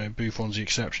 I don't know. Buffon's the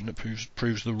exception that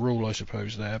proves the rule, I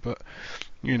suppose. There, but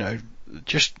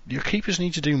just your keepers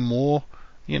need to do more.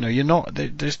 You're not.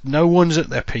 There's no one's at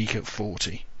their peak at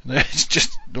 40. It's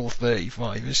just or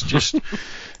 35. It's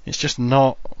just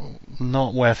not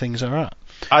where things are at.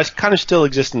 I kind of still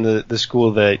exist in the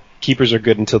school that keepers are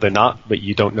good until they're not, but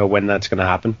you don't know when that's going to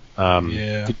happen.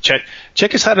 Yeah.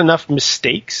 Czech has had enough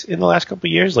mistakes in the last couple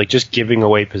of years, like just giving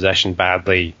away possession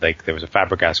badly. Like there was a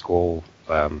Fabregas goal,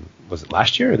 was it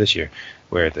last year or this year,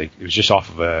 where it was just off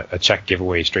of a Czech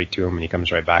giveaway straight to him, and he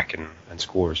comes right back and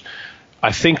scores.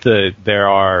 I think that there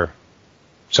are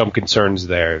some concerns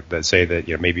there that say that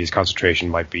maybe his concentration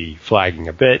might be flagging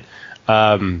a bit. There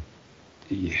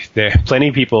are plenty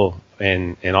of people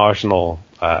in Arsenal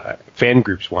fan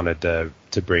groups wanted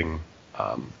to bring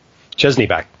Chesney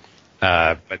back,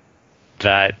 but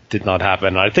that did not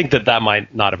happen. I think that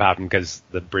might not have happened because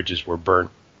the bridges were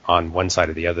burnt on one side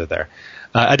or the other there.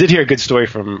 I did hear a good story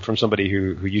from somebody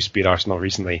who used to be at Arsenal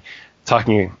recently.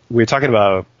 We were talking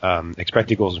about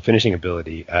expected goals and finishing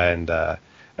ability, and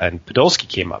Podolski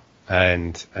came up,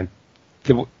 and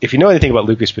if you know anything about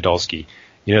Lucas Podolski,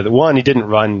 the one, he didn't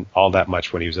run all that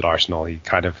much when he was at Arsenal. He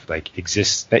kind of like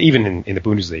exists, even in the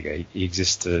Bundesliga, he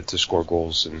exists to score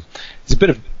goals, and he's a bit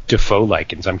of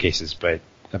Defoe-like in some cases, but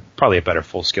probably a better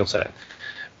full skill set.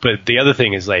 But the other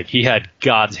thing is, like, he had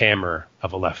God's hammer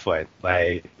of a left foot.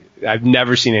 Like, I've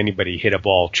never seen anybody hit a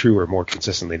ball truer, more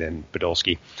consistently than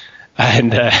Podolski.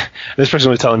 And this person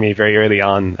was telling me very early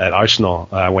on at Arsenal,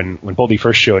 when Poldy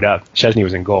first showed up, Chesney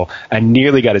was in goal, and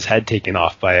nearly got his head taken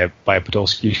off by a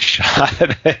Podolski shot.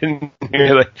 And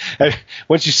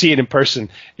once you see it in person,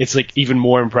 it's like even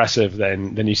more impressive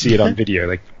than you see it on video.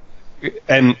 Like,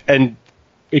 and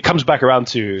it comes back around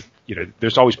to,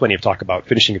 there's always plenty of talk about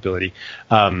finishing ability.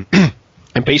 In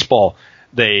baseball,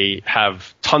 they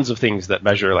have tons of things that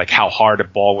measure like how hard a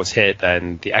ball was hit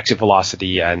and the exit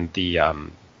velocity and the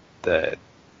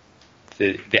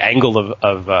angle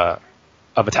of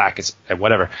attack is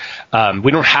whatever.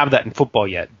 We don't have that in football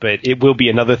yet, but it will be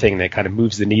another thing that kind of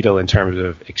moves the needle in terms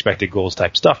of expected goals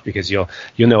type stuff, because you'll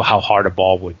know how hard a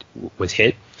ball was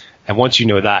hit. And once you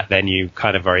know that, then you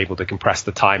kind of are able to compress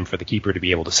the time for the keeper to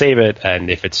be able to save it. And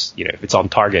if it's on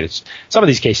target, some of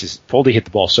these cases, Foldy hit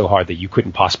the ball so hard that you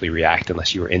couldn't possibly react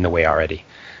unless you were in the way already.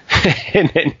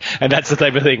 and that's the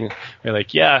type of thing where,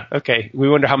 like, yeah, okay, we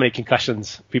wonder how many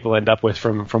concussions people end up with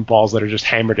from balls that are just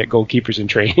hammered at goalkeepers in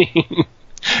training.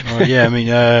 Yeah, I mean,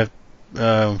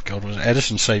 was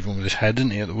Edison saved one with his head,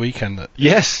 didn't he, at the weekend? That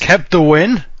yes, kept the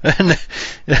win, and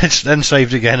then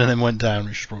saved again, and then went down,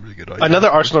 which is probably a good idea. Another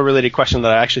Arsenal-related question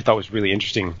that I actually thought was really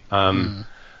interesting.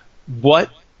 What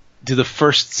do the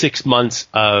first 6 months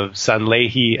of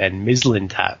Sanlehi and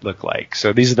Mislintat look like?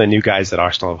 So these are the new guys that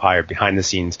Arsenal have hired behind the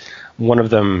scenes. One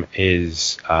of them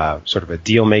is sort of a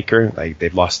deal maker. Like,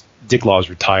 they've lost, Dick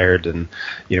Law's retired, and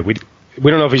we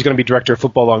don't know if he's going to be director of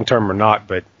football long term or not,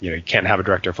 but you can't have a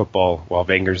director of football while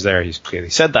Wenger's there. He's clearly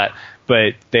said that,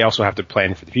 but they also have to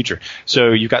plan for the future.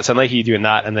 So you've got Sanlehi doing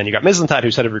that, and then you got Mislintat,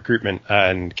 who's head of recruitment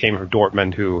and came from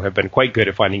Dortmund, who have been quite good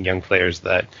at finding young players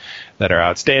that are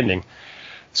outstanding.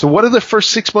 So what do the first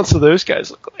 6 months of those guys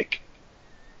look like?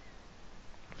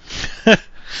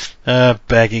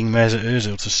 Begging Mesut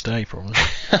Ozil to stay, probably.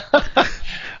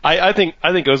 I think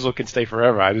Ozil can stay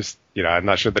forever. I'm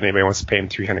not sure that anybody wants to pay him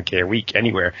 $300K a week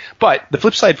anywhere. But the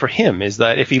flip side for him is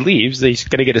that if he leaves, he's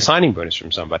going to get a signing bonus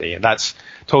from somebody, and that's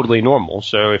totally normal.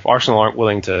 So if Arsenal aren't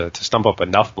willing to stump up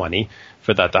enough money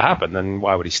for that to happen, then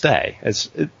why would he stay?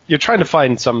 You're trying to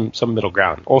find some middle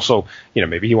ground. Also,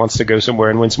 maybe he wants to go somewhere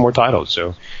and win some more titles,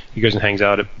 so he goes and hangs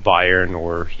out at Bayern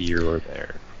or here or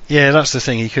there. Yeah, that's the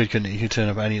thing. He could turn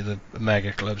up at any of the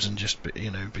mega clubs and just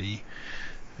be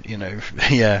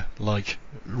like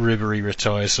Ribery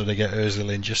retires, so they get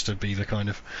Ozil in just to be the kind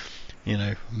of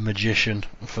magician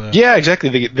for. Yeah,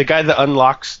 exactly. The guy that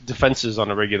unlocks defenses on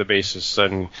a regular basis,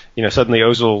 and suddenly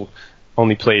Ozil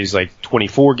only plays like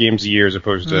 24 games a year as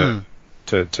opposed to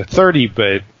 30,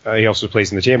 but he also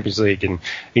plays in the Champions League, and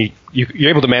you're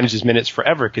able to manage his minutes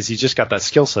forever because he's just got that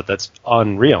skill set that's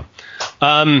unreal.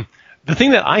 The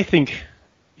thing that I think,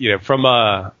 from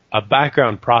a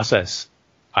background process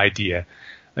idea,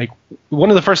 like one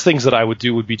of the first things that I would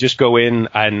do would be just go in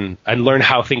and learn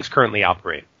how things currently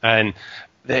operate. And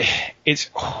it's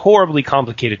horribly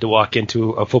complicated to walk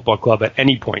into a football club at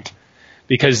any point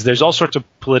because there's all sorts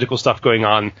of political stuff going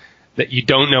on that you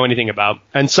don't know anything about.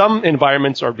 And some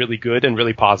environments are really good and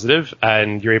really positive,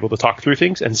 and you're able to talk through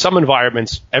things. And some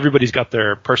environments, everybody's got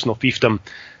their personal fiefdom,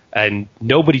 and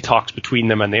nobody talks between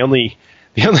them, and they only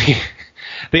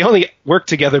work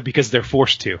together because they're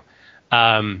forced to.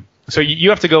 So you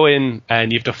have to go in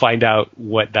and you have to find out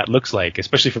what that looks like,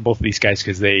 especially for both of these guys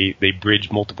because they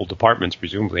bridge multiple departments,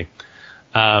 presumably.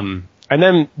 And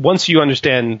then once you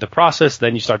understand the process,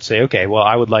 then you start to say, okay, well,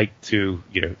 I would like to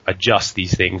adjust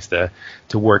these things to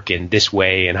work in this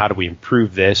way, and how do we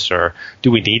improve this, or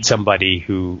do we need somebody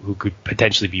who could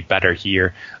potentially be better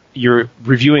here? You're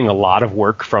reviewing a lot of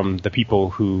work from the people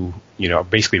who, are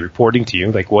basically reporting to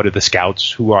you. Like, what are the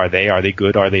scouts? Who are they? Are they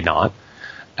good? Are they not?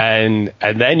 And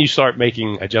then you start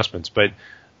making adjustments. But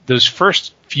those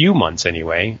first few months,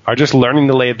 anyway, are just learning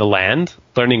the lay of the land,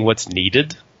 learning what's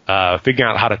needed, figuring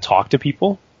out how to talk to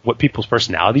people, what people's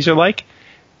personalities are like.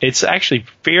 It's actually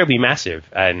fairly massive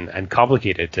and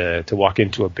complicated to walk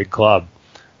into a big club.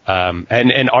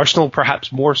 And Arsenal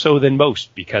perhaps more so than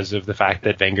most because of the fact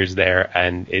that Wenger's there,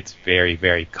 and it's very,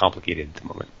 very complicated at the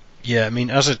moment. Yeah, I mean,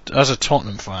 as a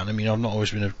Tottenham fan, I mean, I've not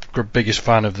always been a biggest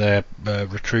fan of their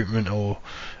recruitment or,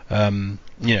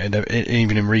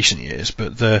 even in recent years.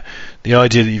 But the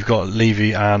idea that you've got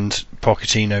Levy and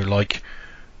Pochettino, like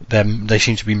them, they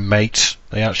seem to be mates.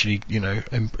 They actually,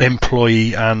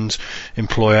 employee and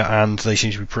employer, and they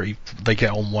seem to be they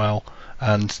get on well.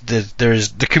 And there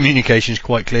is the communication is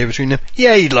quite clear between them.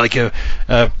 Yeah, you'd like an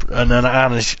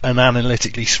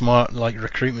analytically smart like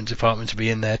recruitment department to be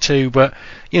in there too, but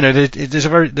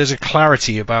there's a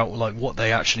clarity about like what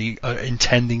they actually are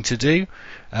intending to do,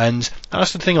 and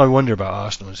that's the thing I wonder about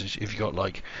Arsenal is if you've got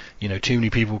like too many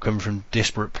people coming from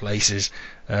disparate places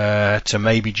to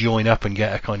maybe join up and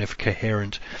get a kind of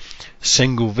coherent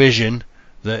single vision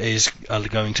that is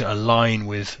going to align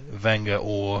with Wenger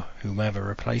or whomever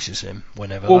replaces him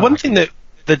whenever. Well, one thing that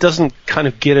doesn't kind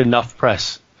of get enough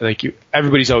press, like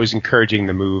everybody's always encouraging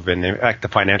the move, and in fact the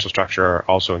financial structure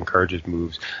also encourages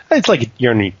moves. It's like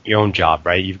you're in your own job,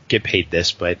 right? You get paid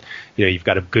this, but you've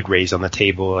got a good raise on the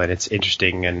table, and it's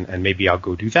interesting, and maybe I'll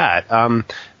go do that.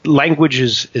 Language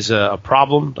is a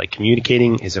problem, like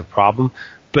communicating is a problem,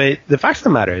 but the fact of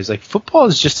the matter is like football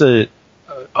is just a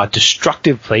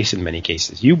destructive place in many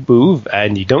cases. You move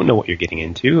and you don't know what you're getting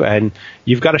into, and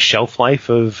you've got a shelf life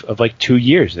of like 2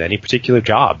 years in any particular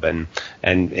job, and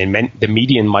the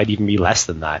median might even be less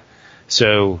than that.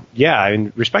 So yeah, I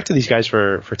mean, respect to these guys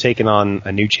for taking on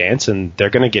a new chance, and they're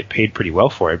going to get paid pretty well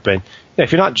for it. But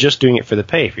if you're not just doing it for the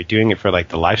pay, if you're doing it for like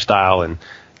the lifestyle and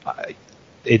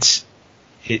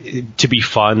to be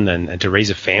fun and to raise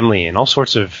a family and all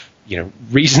sorts of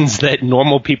reasons that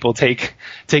normal people take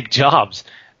jobs,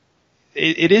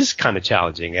 it is kind of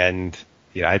challenging. And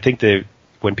I think that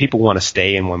when people want to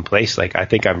stay in one place, like I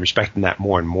think I'm respecting that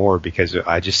more and more, because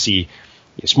I just see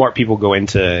smart people go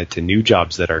into new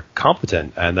jobs that are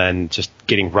competent and then just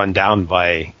getting run down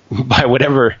by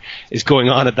whatever is going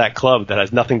on at that club that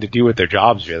has nothing to do with their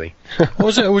jobs, really.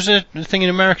 Was it a thing in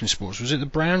American sports? Was it the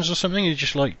Browns or something? They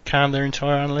just like canned their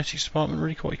entire analytics department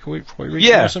really quite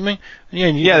recently or something?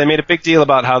 Yeah, they made a big deal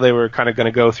about how they were kind of going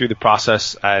to go through the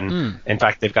process, and in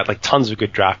fact they've got like tons of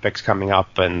good draft picks coming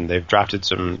up, and they've drafted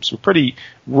some pretty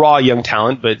raw young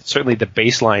talent, but certainly the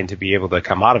baseline to be able to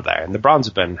come out of there. And the Browns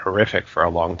have been horrific for a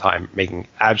long time, making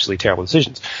absolutely terrible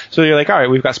decisions. So you're like, all right,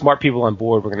 we've got smart people on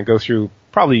board. We're going to go through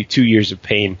probably 2 years of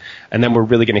pain, and then we're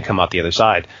really going to come out the other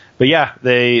side. But yeah,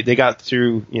 they got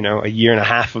through a year and a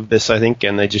half of this, I think,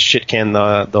 and they just shit canned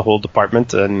the whole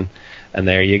department, and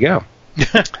there you go.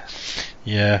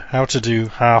 Yeah, how to do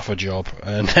half a job,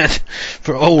 and then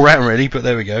for all round really. But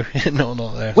there we go.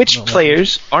 not there. Which not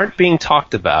players aren't being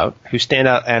talked about who stand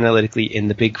out analytically in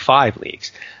the Big Five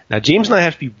leagues? Now, James and I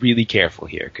have to be really careful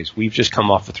here because we've just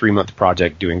come off a 3-month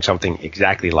project doing something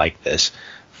exactly like this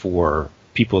for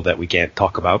people that we can't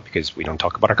talk about because we don't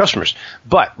talk about our customers.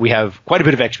 But we have quite a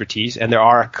bit of expertise, and there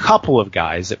are a couple of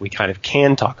guys that we kind of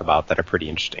can talk about that are pretty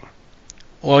interesting.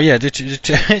 Well, yeah, the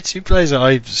two players that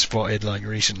I've spotted like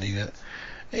recently that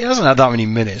he hasn't had that many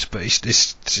minutes, but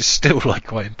it's still like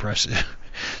quite impressive.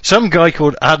 Some guy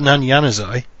called Adnan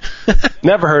Januzaj.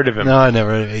 Never heard of him. No, I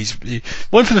never heard of him. He's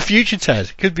one for the future,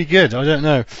 Ted. Could be good. I don't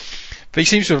know. But he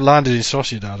seems to have landed in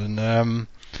Sociedad and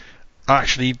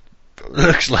actually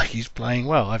looks like he's playing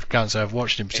well. I can't say I've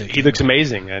watched him particularly. He looks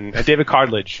amazing. And David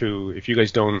Cardledge, who, if you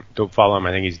guys don't follow him,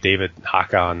 I think he's David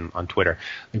Haka on Twitter.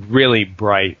 A really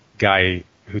bright guy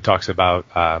who talks about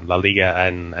La Liga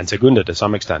and Segunda to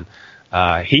some extent.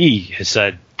 He has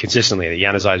said consistently that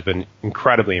Januzaj has been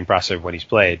incredibly impressive when he's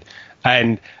played.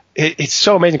 And it's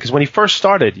so amazing because when he first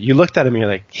started, you looked at him and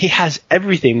you're like, he has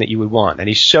everything that you would want. And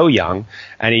he's so young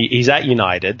and he's at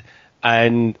United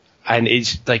and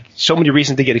it's like so many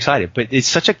reasons to get excited. But it's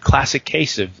such a classic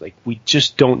case of like we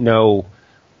just don't know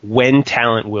when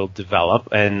talent will develop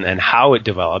and how it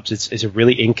develops. It's a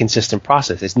really inconsistent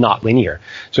process. It's not linear.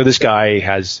 So this guy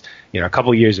has, a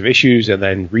couple of years of issues and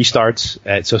then restarts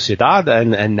at Sociedad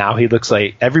and now he looks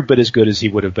like every bit as good as he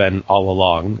would have been all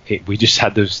along. We just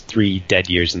had those 3 dead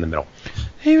years in the middle.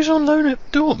 He was on loan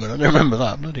at Dortmund. I don't remember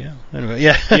that. Bloody hell. Anyway,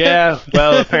 yeah. Yeah.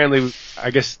 Well, apparently, I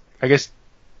guess.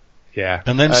 Yeah.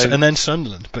 And then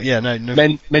Sunderland. But yeah,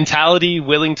 no. Mentality,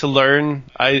 willing to learn.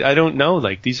 I don't know.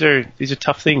 Like these are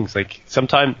tough things. Like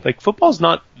sometimes like football's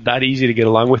not that easy to get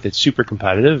along with. It's super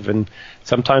competitive and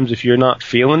sometimes if you're not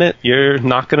feeling it, you're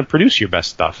not going to produce your best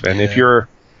stuff. And if you're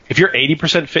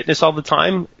 80% fitness all the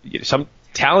time, some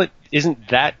talent isn't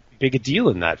that big a deal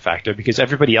in that factor because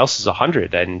everybody else is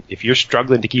 100 and if you're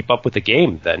struggling to keep up with the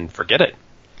game, then forget it.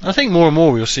 I think more and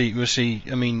more we'll see.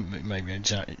 I mean, maybe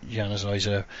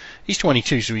Januzaj, he's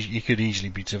 22, so he could easily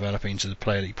be developing into the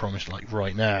player that he promised, like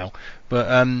right now. But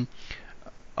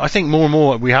I think more and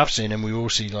more we have seen, and we will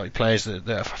see, like players that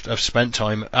have spent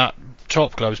time at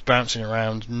top clubs, bouncing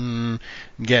around,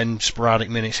 getting sporadic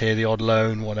minutes here, the odd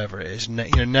loan, whatever it is.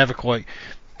 Never quite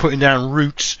putting down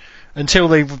roots until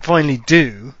they finally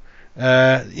do.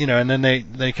 And then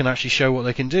they can actually show what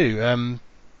they can do.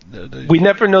 We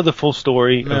never know the full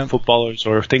story of footballers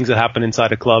or things that happen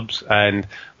inside of clubs, and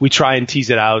we try and tease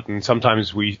it out, and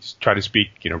sometimes we try to speak,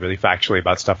 really factually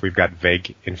about stuff we've got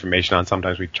vague information on.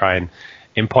 Sometimes we try and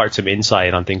impart some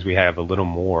insight on things we have a little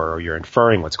more, or you're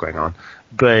inferring what's going on.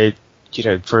 But,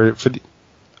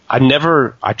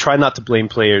 I try not to blame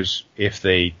players if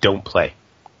they don't play,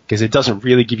 because it doesn't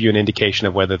really give you an indication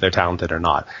of whether they're talented or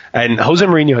not. And Jose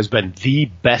Mourinho has been the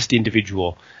best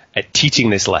individual at teaching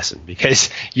this lesson, because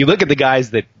you look at the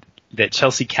guys that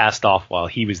Chelsea cast off while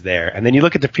he was there, and then you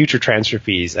look at the future transfer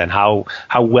fees and how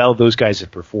well those guys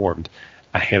have performed.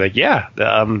 And you're like,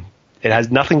 it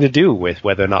has nothing to do with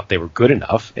whether or not they were good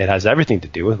enough. It has everything to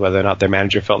do with whether or not their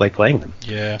manager felt like playing them.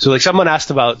 Yeah. So like someone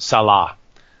asked about Salah.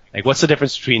 Like, what's the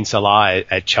difference between Salah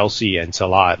at Chelsea and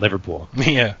Salah at Liverpool?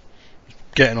 Yeah.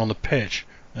 Getting on the pitch.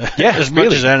 Yeah, as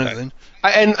much as anything.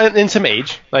 And some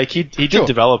age. Like he did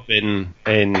develop in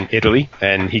Italy,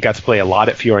 and he got to play a lot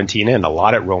at Fiorentina and a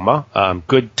lot at Roma.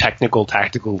 Good technical,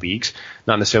 tactical leagues,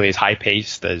 not necessarily as high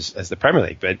paced as the Premier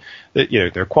League, but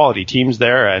there are quality teams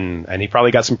there, and he probably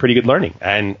got some pretty good learning.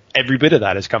 And every bit of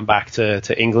that has come back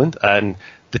to England, and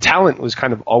the talent was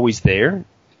kind of always there.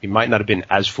 He might not have been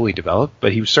as fully developed,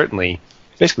 but he was certainly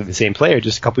basically the same player,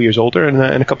 just a couple years older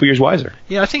and a couple years wiser.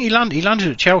 Yeah, I think he landed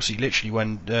at Chelsea literally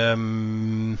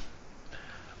when.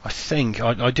 I think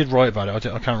I did write about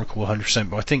it. I can't recall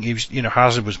 100%, but I think he was.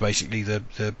 Hazard was basically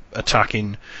the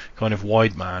attacking kind of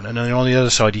wide man, and then on the other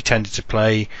side he tended to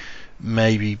play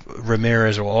maybe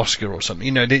Ramirez or Oscar or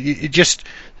something.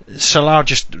 Salah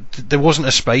there wasn't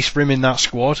a space for him in that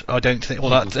squad. I don't think,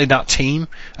 or in that team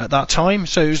at that time.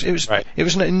 So it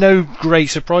was no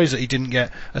great surprise that he didn't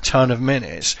get a ton of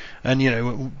minutes,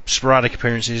 and sporadic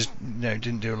appearances.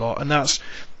 Didn't do a lot, and that's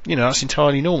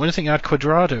entirely normal. And I think I had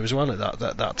Cuadrado as well at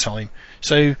that time.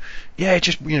 So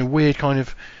just weird kind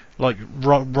of like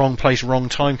wrong place, wrong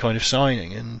time kind of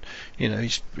signing, and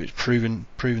it's proven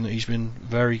that he's been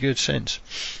very good since.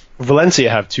 Valencia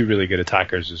have 2 really good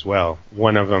attackers as well.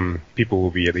 One of them people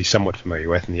will be at least somewhat familiar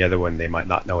with, and the other one they might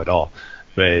not know at all.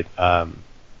 But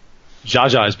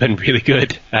Jaja has been really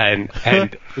good, and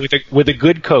with a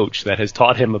good coach that has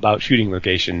taught him about shooting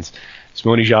locations,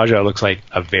 Simone Jaja looks like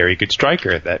a very good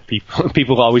striker that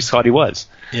people always thought he was.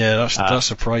 Yeah, that's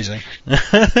surprising.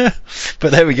 But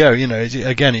there we go.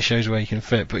 Again, it shows where you can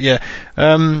fit. But yeah,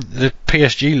 the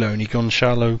PSG loanee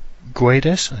Gonçalo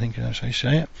Guedes, I think that's how you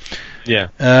say it.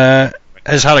 Yeah,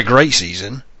 has had a great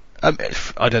season. I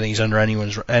don't think he's under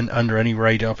any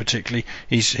radar particularly.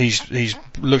 He's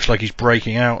looks like he's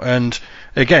breaking out, and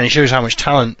again, it shows how much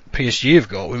talent PSG have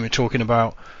got. When we're talking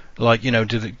about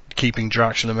keeping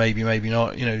Draxler, maybe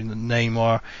not.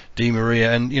 Neymar, Di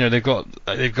Maria, and they've got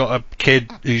a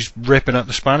kid who's ripping up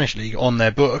the Spanish league on their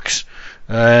books.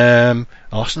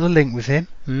 Arsenal linked with him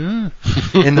in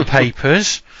the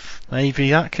papers. Maybe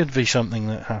that could be something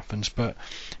that happens, but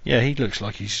yeah, he looks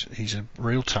like he's a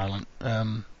real talent.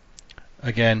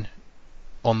 Again,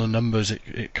 on the numbers,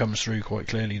 it comes through quite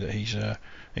clearly that he's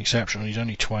exceptional. He's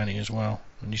only 20 as well,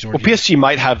 and he's already. Well, PSG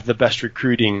might have the best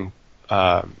recruiting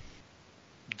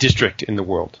district in the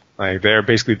world. They're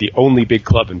basically the only big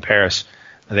club in Paris.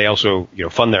 They also,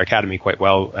 fund their academy quite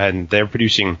well, and they're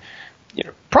producing,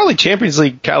 probably Champions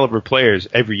League caliber players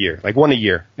every year. Like one a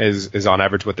year is on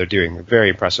average what they're doing. They're very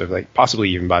impressive. Like possibly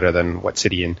even better than what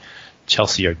City and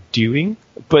Chelsea are doing,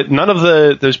 but none of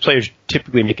those players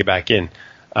typically make it back in.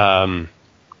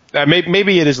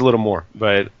 Maybe it is a little more,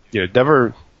 but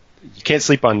never. You can't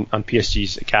sleep on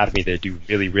PSG's academy. They do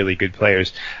really, really good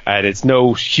players, and it's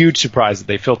no huge surprise that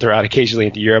they filter out occasionally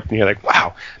into Europe, and you're like,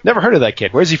 wow, never heard of that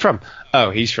kid. Where's he from?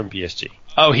 Oh, he's from PSG.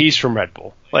 Oh, he's from Red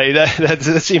Bull. Like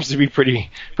that seems to be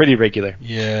pretty regular.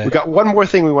 Yeah. We got one more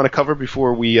thing we want to cover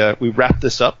before we wrap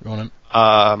this up.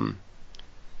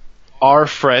 Our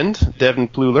friend, Devin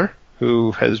Pluler,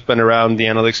 who has been around the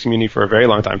analytics community for a very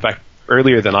long time, in fact,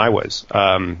 earlier than I was,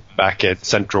 back at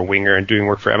Central Winger and doing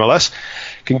work for MLS.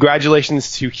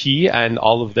 Congratulations to he and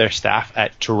all of their staff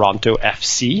at Toronto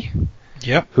FC,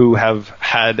 who have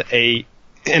had in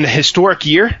a historic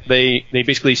year. They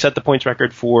basically set the points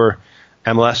record for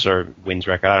MLS, or wins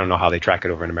record. I don't know how they track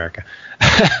it over in America,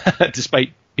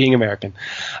 despite being American.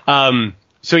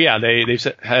 So yeah, they've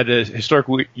had a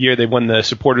historic year. They won the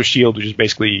Supporters' Shield, which is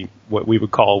basically what we would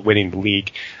call winning the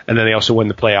league, and then they also won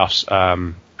the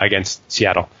playoffs against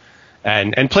Seattle,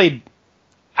 and played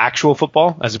actual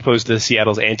football as opposed to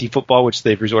Seattle's anti-football, which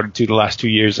they've resorted to the last 2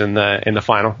 years in the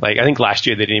final. Like I think last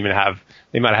year they might have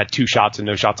had 2 shots and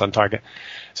no shots on target.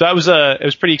 So it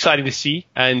was pretty exciting to see.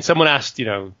 And someone asked,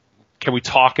 can we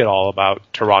talk at all about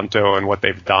Toronto and what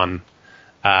they've done?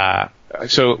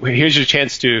 So here's your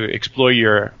chance to explore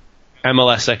your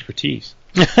MLS expertise.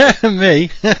 Me?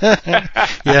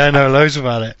 Yeah, I know loads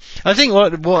about it. I think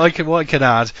what I could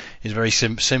add is a very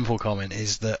simple comment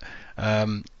is that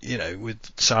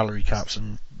with salary caps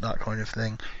and that kind of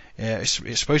thing, it's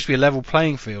supposed to be a level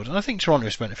playing field, and I think Toronto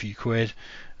spent a few quid,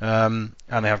 and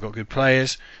they have got good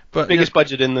players, but biggest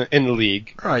budget in the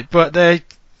league, right? But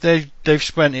they've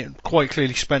spent it quite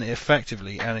clearly, spent it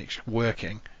effectively, and it's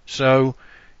working. So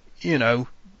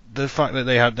the fact that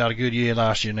they had a good year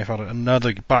last year and they've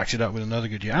had backed it up with another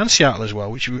good year, and Seattle as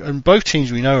well, and both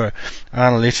teams we know are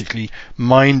analytically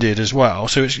minded as well.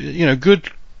 So it's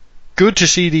good to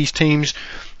see these teams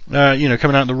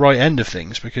coming out the right end of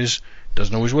things, because it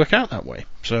doesn't always work out that way.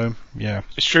 So yeah,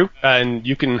 it's true, and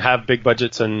you can have big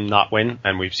budgets and not win,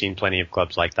 and we've seen plenty of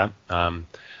clubs like that.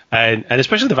 And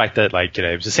especially the fact that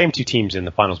it was the same 2 teams in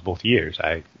the finals both years.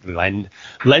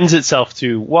 Lends itself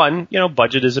to, one,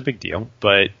 budget is a big deal,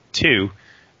 but 2,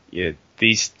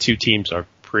 these 2 teams are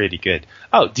pretty good.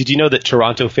 Oh, did you know that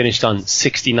Toronto finished on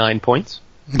 69 points?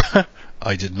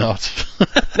 I did not.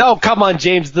 No, come on,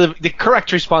 James. The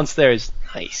correct response there is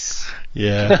nice.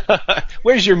 Yeah.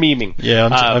 Where's your memeing? Yeah,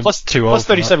 I'm too old. Plus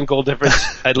 37 goal difference.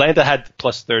 Atlanta had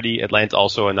plus 30. Atlanta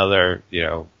also another,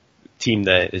 team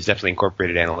that has definitely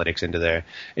incorporated analytics into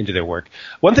their work.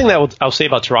 One thing that I'll say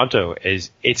about Toronto is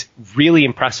it's really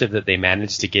impressive that they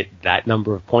managed to get that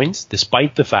number of points,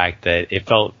 despite the fact that it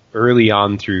felt early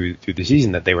on through the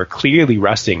season that they were clearly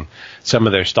resting some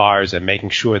of their stars and making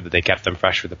sure that they kept them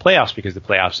fresh for the playoffs, because the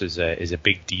playoffs is a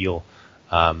big deal.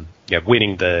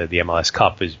 Winning the MLS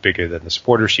Cup is bigger than the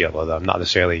Supporters' Shield, although I'm not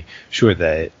necessarily sure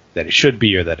that it should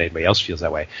be, or that anybody else feels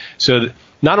that way. So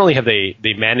not only have they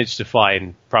managed to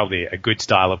find probably a good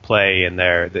style of play, and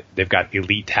they've got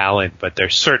elite talent, but they're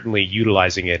certainly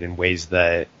utilizing it in ways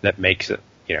that makes it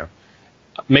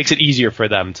easier for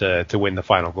them to win the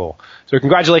final goal. So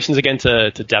congratulations again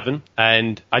to Devin.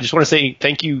 And I just want to say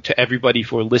thank you to everybody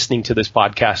for listening to this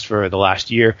podcast for the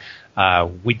last year.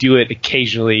 We do it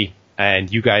occasionally, and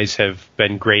you guys have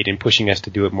been great in pushing us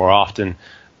to do it more often.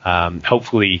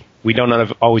 Hopefully, we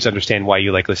don't always understand why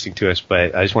you like listening to us,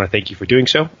 but I just want to thank you for doing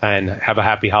so, and have a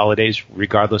happy holidays,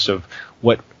 regardless of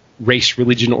what race,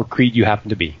 religion, or creed you happen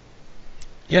to be.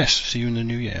 Yes, see you in the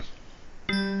new year.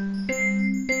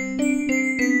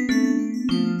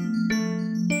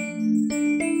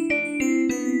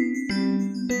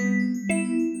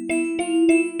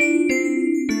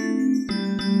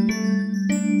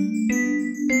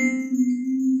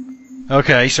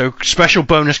 Okay, so special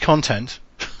bonus content.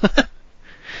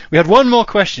 We had one more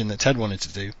question that Ted wanted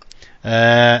to do,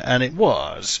 and it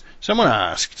was, someone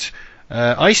asked,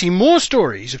 I see more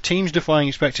stories of teams defying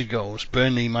expected goals,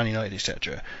 Burnley, Man United,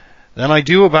 etc., than I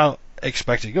do about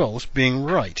expected goals being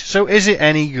right. So is it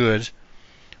any good,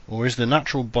 or is the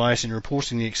natural bias in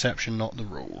reporting the exception, not the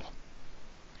rule?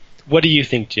 What do you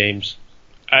think, James?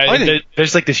 I think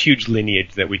there's like this huge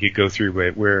lineage that we could go through,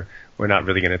 but we're not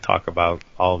really going to talk about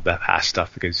all of that past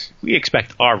stuff because we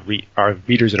expect our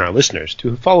readers and our listeners to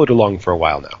have followed along for a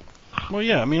while now. Well,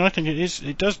 yeah, I mean, I think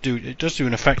it does do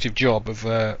an effective job of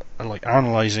like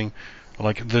analysing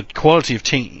like the quality of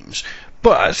teams.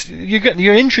 But you get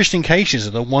your interesting cases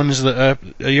are the ones that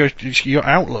are your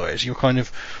outliers. You're kind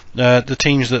of the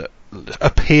teams that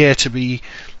appear to be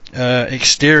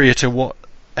exterior to what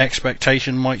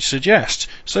expectation might suggest.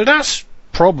 So that's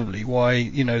probably why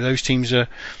those teams are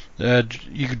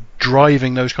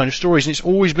driving those kind of stories, and it's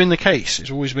always been the case.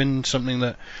 It's always been something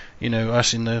that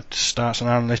us in the stats and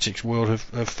analytics world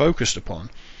have focused upon.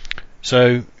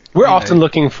 So we're often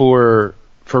looking for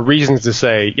reasons to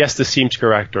say yes, this seems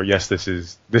correct, or yes,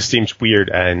 this seems weird,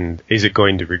 and is it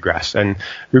going to regress? And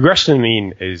regression, I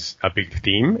mean, is a big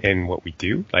theme in what we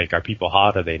do. Like, are people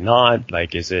hot? Are they not?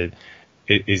 Like, is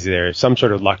there some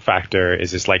sort of luck factor?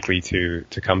 Is this likely to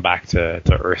come back to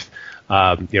earth?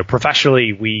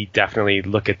 Professionally, we definitely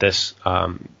look at this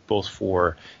both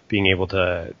for being able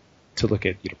to look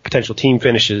at potential team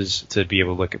finishes, to be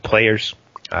able to look at players.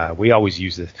 We always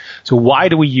use this. So why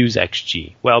do we use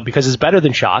XG? Well, because it's better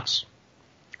than shots,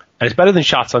 and it's better than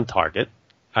shots on target,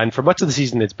 and for much of the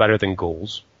season, it's better than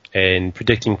goals in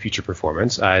predicting future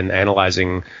performance and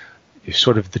analyzing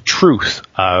sort of the truth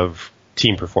of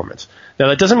team performance. Now,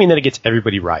 that doesn't mean that it gets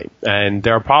everybody right, and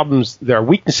there are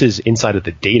weaknesses inside of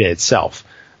the data itself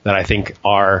that I think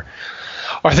are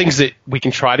things that we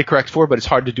can try to correct for, but it's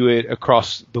hard to do it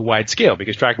across the wide scale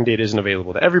because tracking data isn't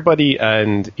available to everybody,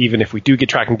 and even if we do get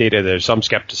tracking data, there's some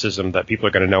skepticism that people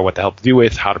are going to know what the hell to do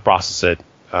with, how to process it,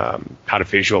 how to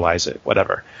visualize it,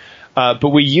 whatever. But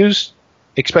we use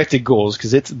expected goals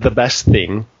because it's the best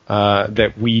thing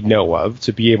that we know of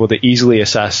to be able to easily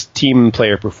assess team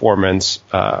player performance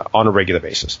on a regular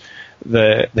basis.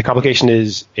 The complication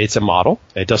is it's a model.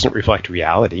 It doesn't reflect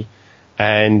reality.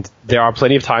 And there are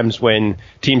plenty of times when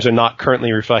teams are not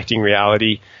currently reflecting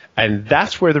reality. And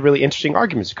that's where the really interesting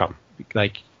arguments come.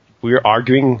 Like,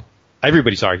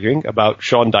 everybody's arguing about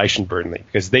Sean Dyche and Burnley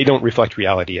because they don't reflect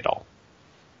reality at all.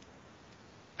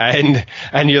 And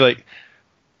you're like,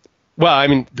 well, I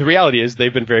mean, the reality is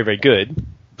they've been very, very good.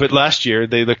 But last year,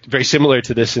 they looked very similar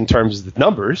to this in terms of the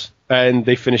numbers, and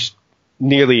they finished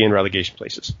nearly in relegation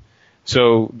places.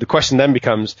 So the question then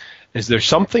becomes, is there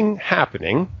something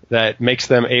happening that makes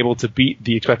them able to beat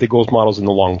the expected goals models in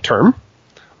the long term?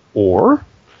 Or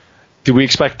do we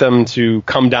expect them to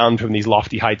come down from these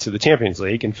lofty heights of the Champions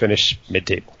League and finish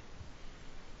mid-table?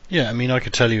 Yeah, I mean, I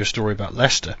could tell you a story about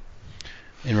Leicester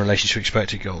in relation to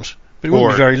expected goals. But it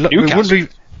wouldn't be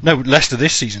No, Leicester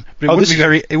this season. But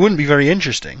it wouldn't be very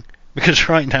interesting because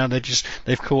right now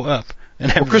they've caught up.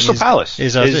 And Crystal Palace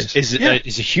is a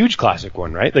huge classic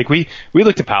one, right? Like we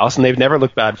looked at Palace and they've never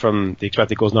looked bad from the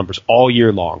expected goals numbers all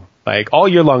year long. Like all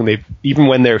year long, even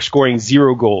when they're scoring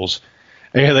 0 goals,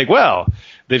 and you're like, well,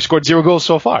 they've scored 0 goals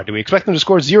so far. Do we expect them to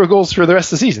score 0 goals for the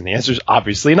rest of the season? The answer is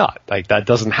obviously not. Like that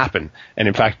doesn't happen. And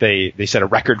in fact, they set a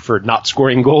record for not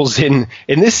scoring goals in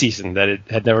this season that it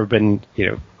had never been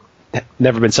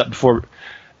set before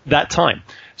that time.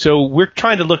 So we're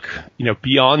trying to look,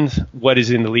 beyond what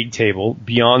is in the league table,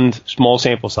 beyond small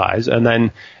sample size, and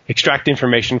then extract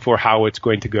information for how it's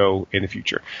going to go in the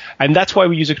future. And that's why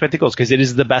we use expected goals, because it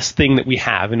is the best thing that we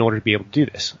have in order to be able to do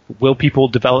this. Will people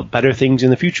develop better things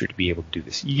in the future to be able to do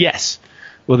this? Yes.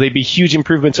 Will they be huge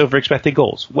improvements over expected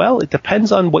goals? Well, it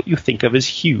depends on what you think of as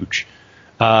huge.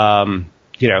 A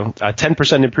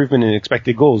 10% improvement in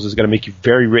expected goals is going to make you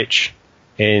very rich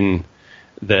in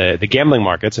the gambling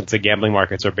markets, if the gambling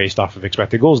markets are based off of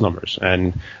expected goals numbers.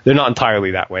 And they're not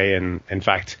entirely that way. And in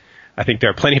fact, I think there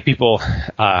are plenty of people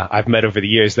I've met over the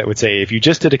years that would say if you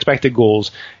just did expected goals,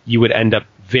 you would end up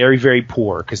very, very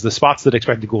poor, because the spots that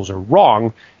expected goals are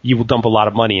wrong, you will dump a lot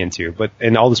of money into. But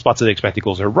in all the spots that expected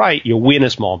goals are right, you'll win a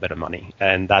small bit of money,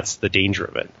 and that's the danger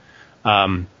of it.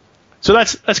 So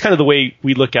that's kind of the way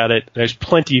we look at it. There's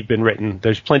plenty been written.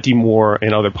 There's plenty more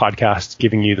in other podcasts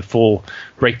giving you the full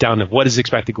breakdown of what is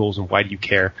expected goals and why do you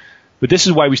care. But this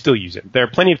is why we still use it. There are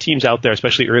plenty of teams out there,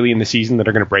 especially early in the season, that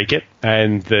are going to break it.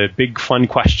 And the big fun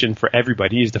question for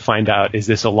everybody is to find out, is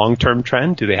this a long-term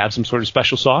trend? Do they have some sort of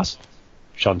special sauce?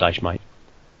 Sean Dyche might.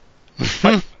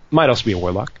 Might also be a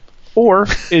warlock. Or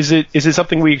is it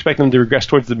something we expect them to regress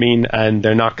towards the mean and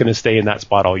they're not going to stay in that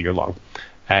spot all year long?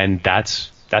 And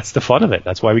that's the fun of it.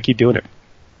 That's why we keep doing it.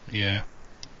 Yeah.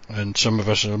 And some of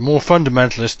us are more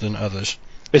fundamentalist than others.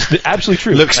 It's absolutely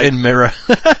true. Looks in mirror.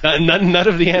 None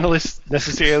of the analysts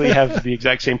necessarily have the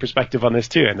exact same perspective on this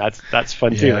too, and that's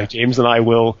fun too. Like James and I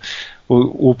will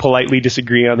politely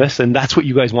disagree on this, and that's what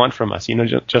you guys want from us.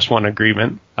 Just want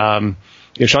agreement. Sean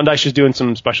Dyche is doing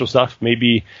some special stuff.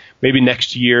 Maybe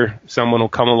next year someone will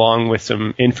come along with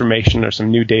some information or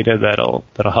some new data that'll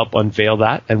help unveil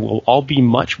that, and we'll all be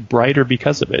much brighter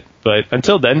because of it. But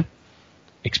until then,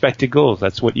 expected goals.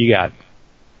 That's what you got.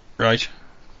 Right.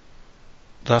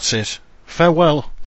 That's it. Farewell.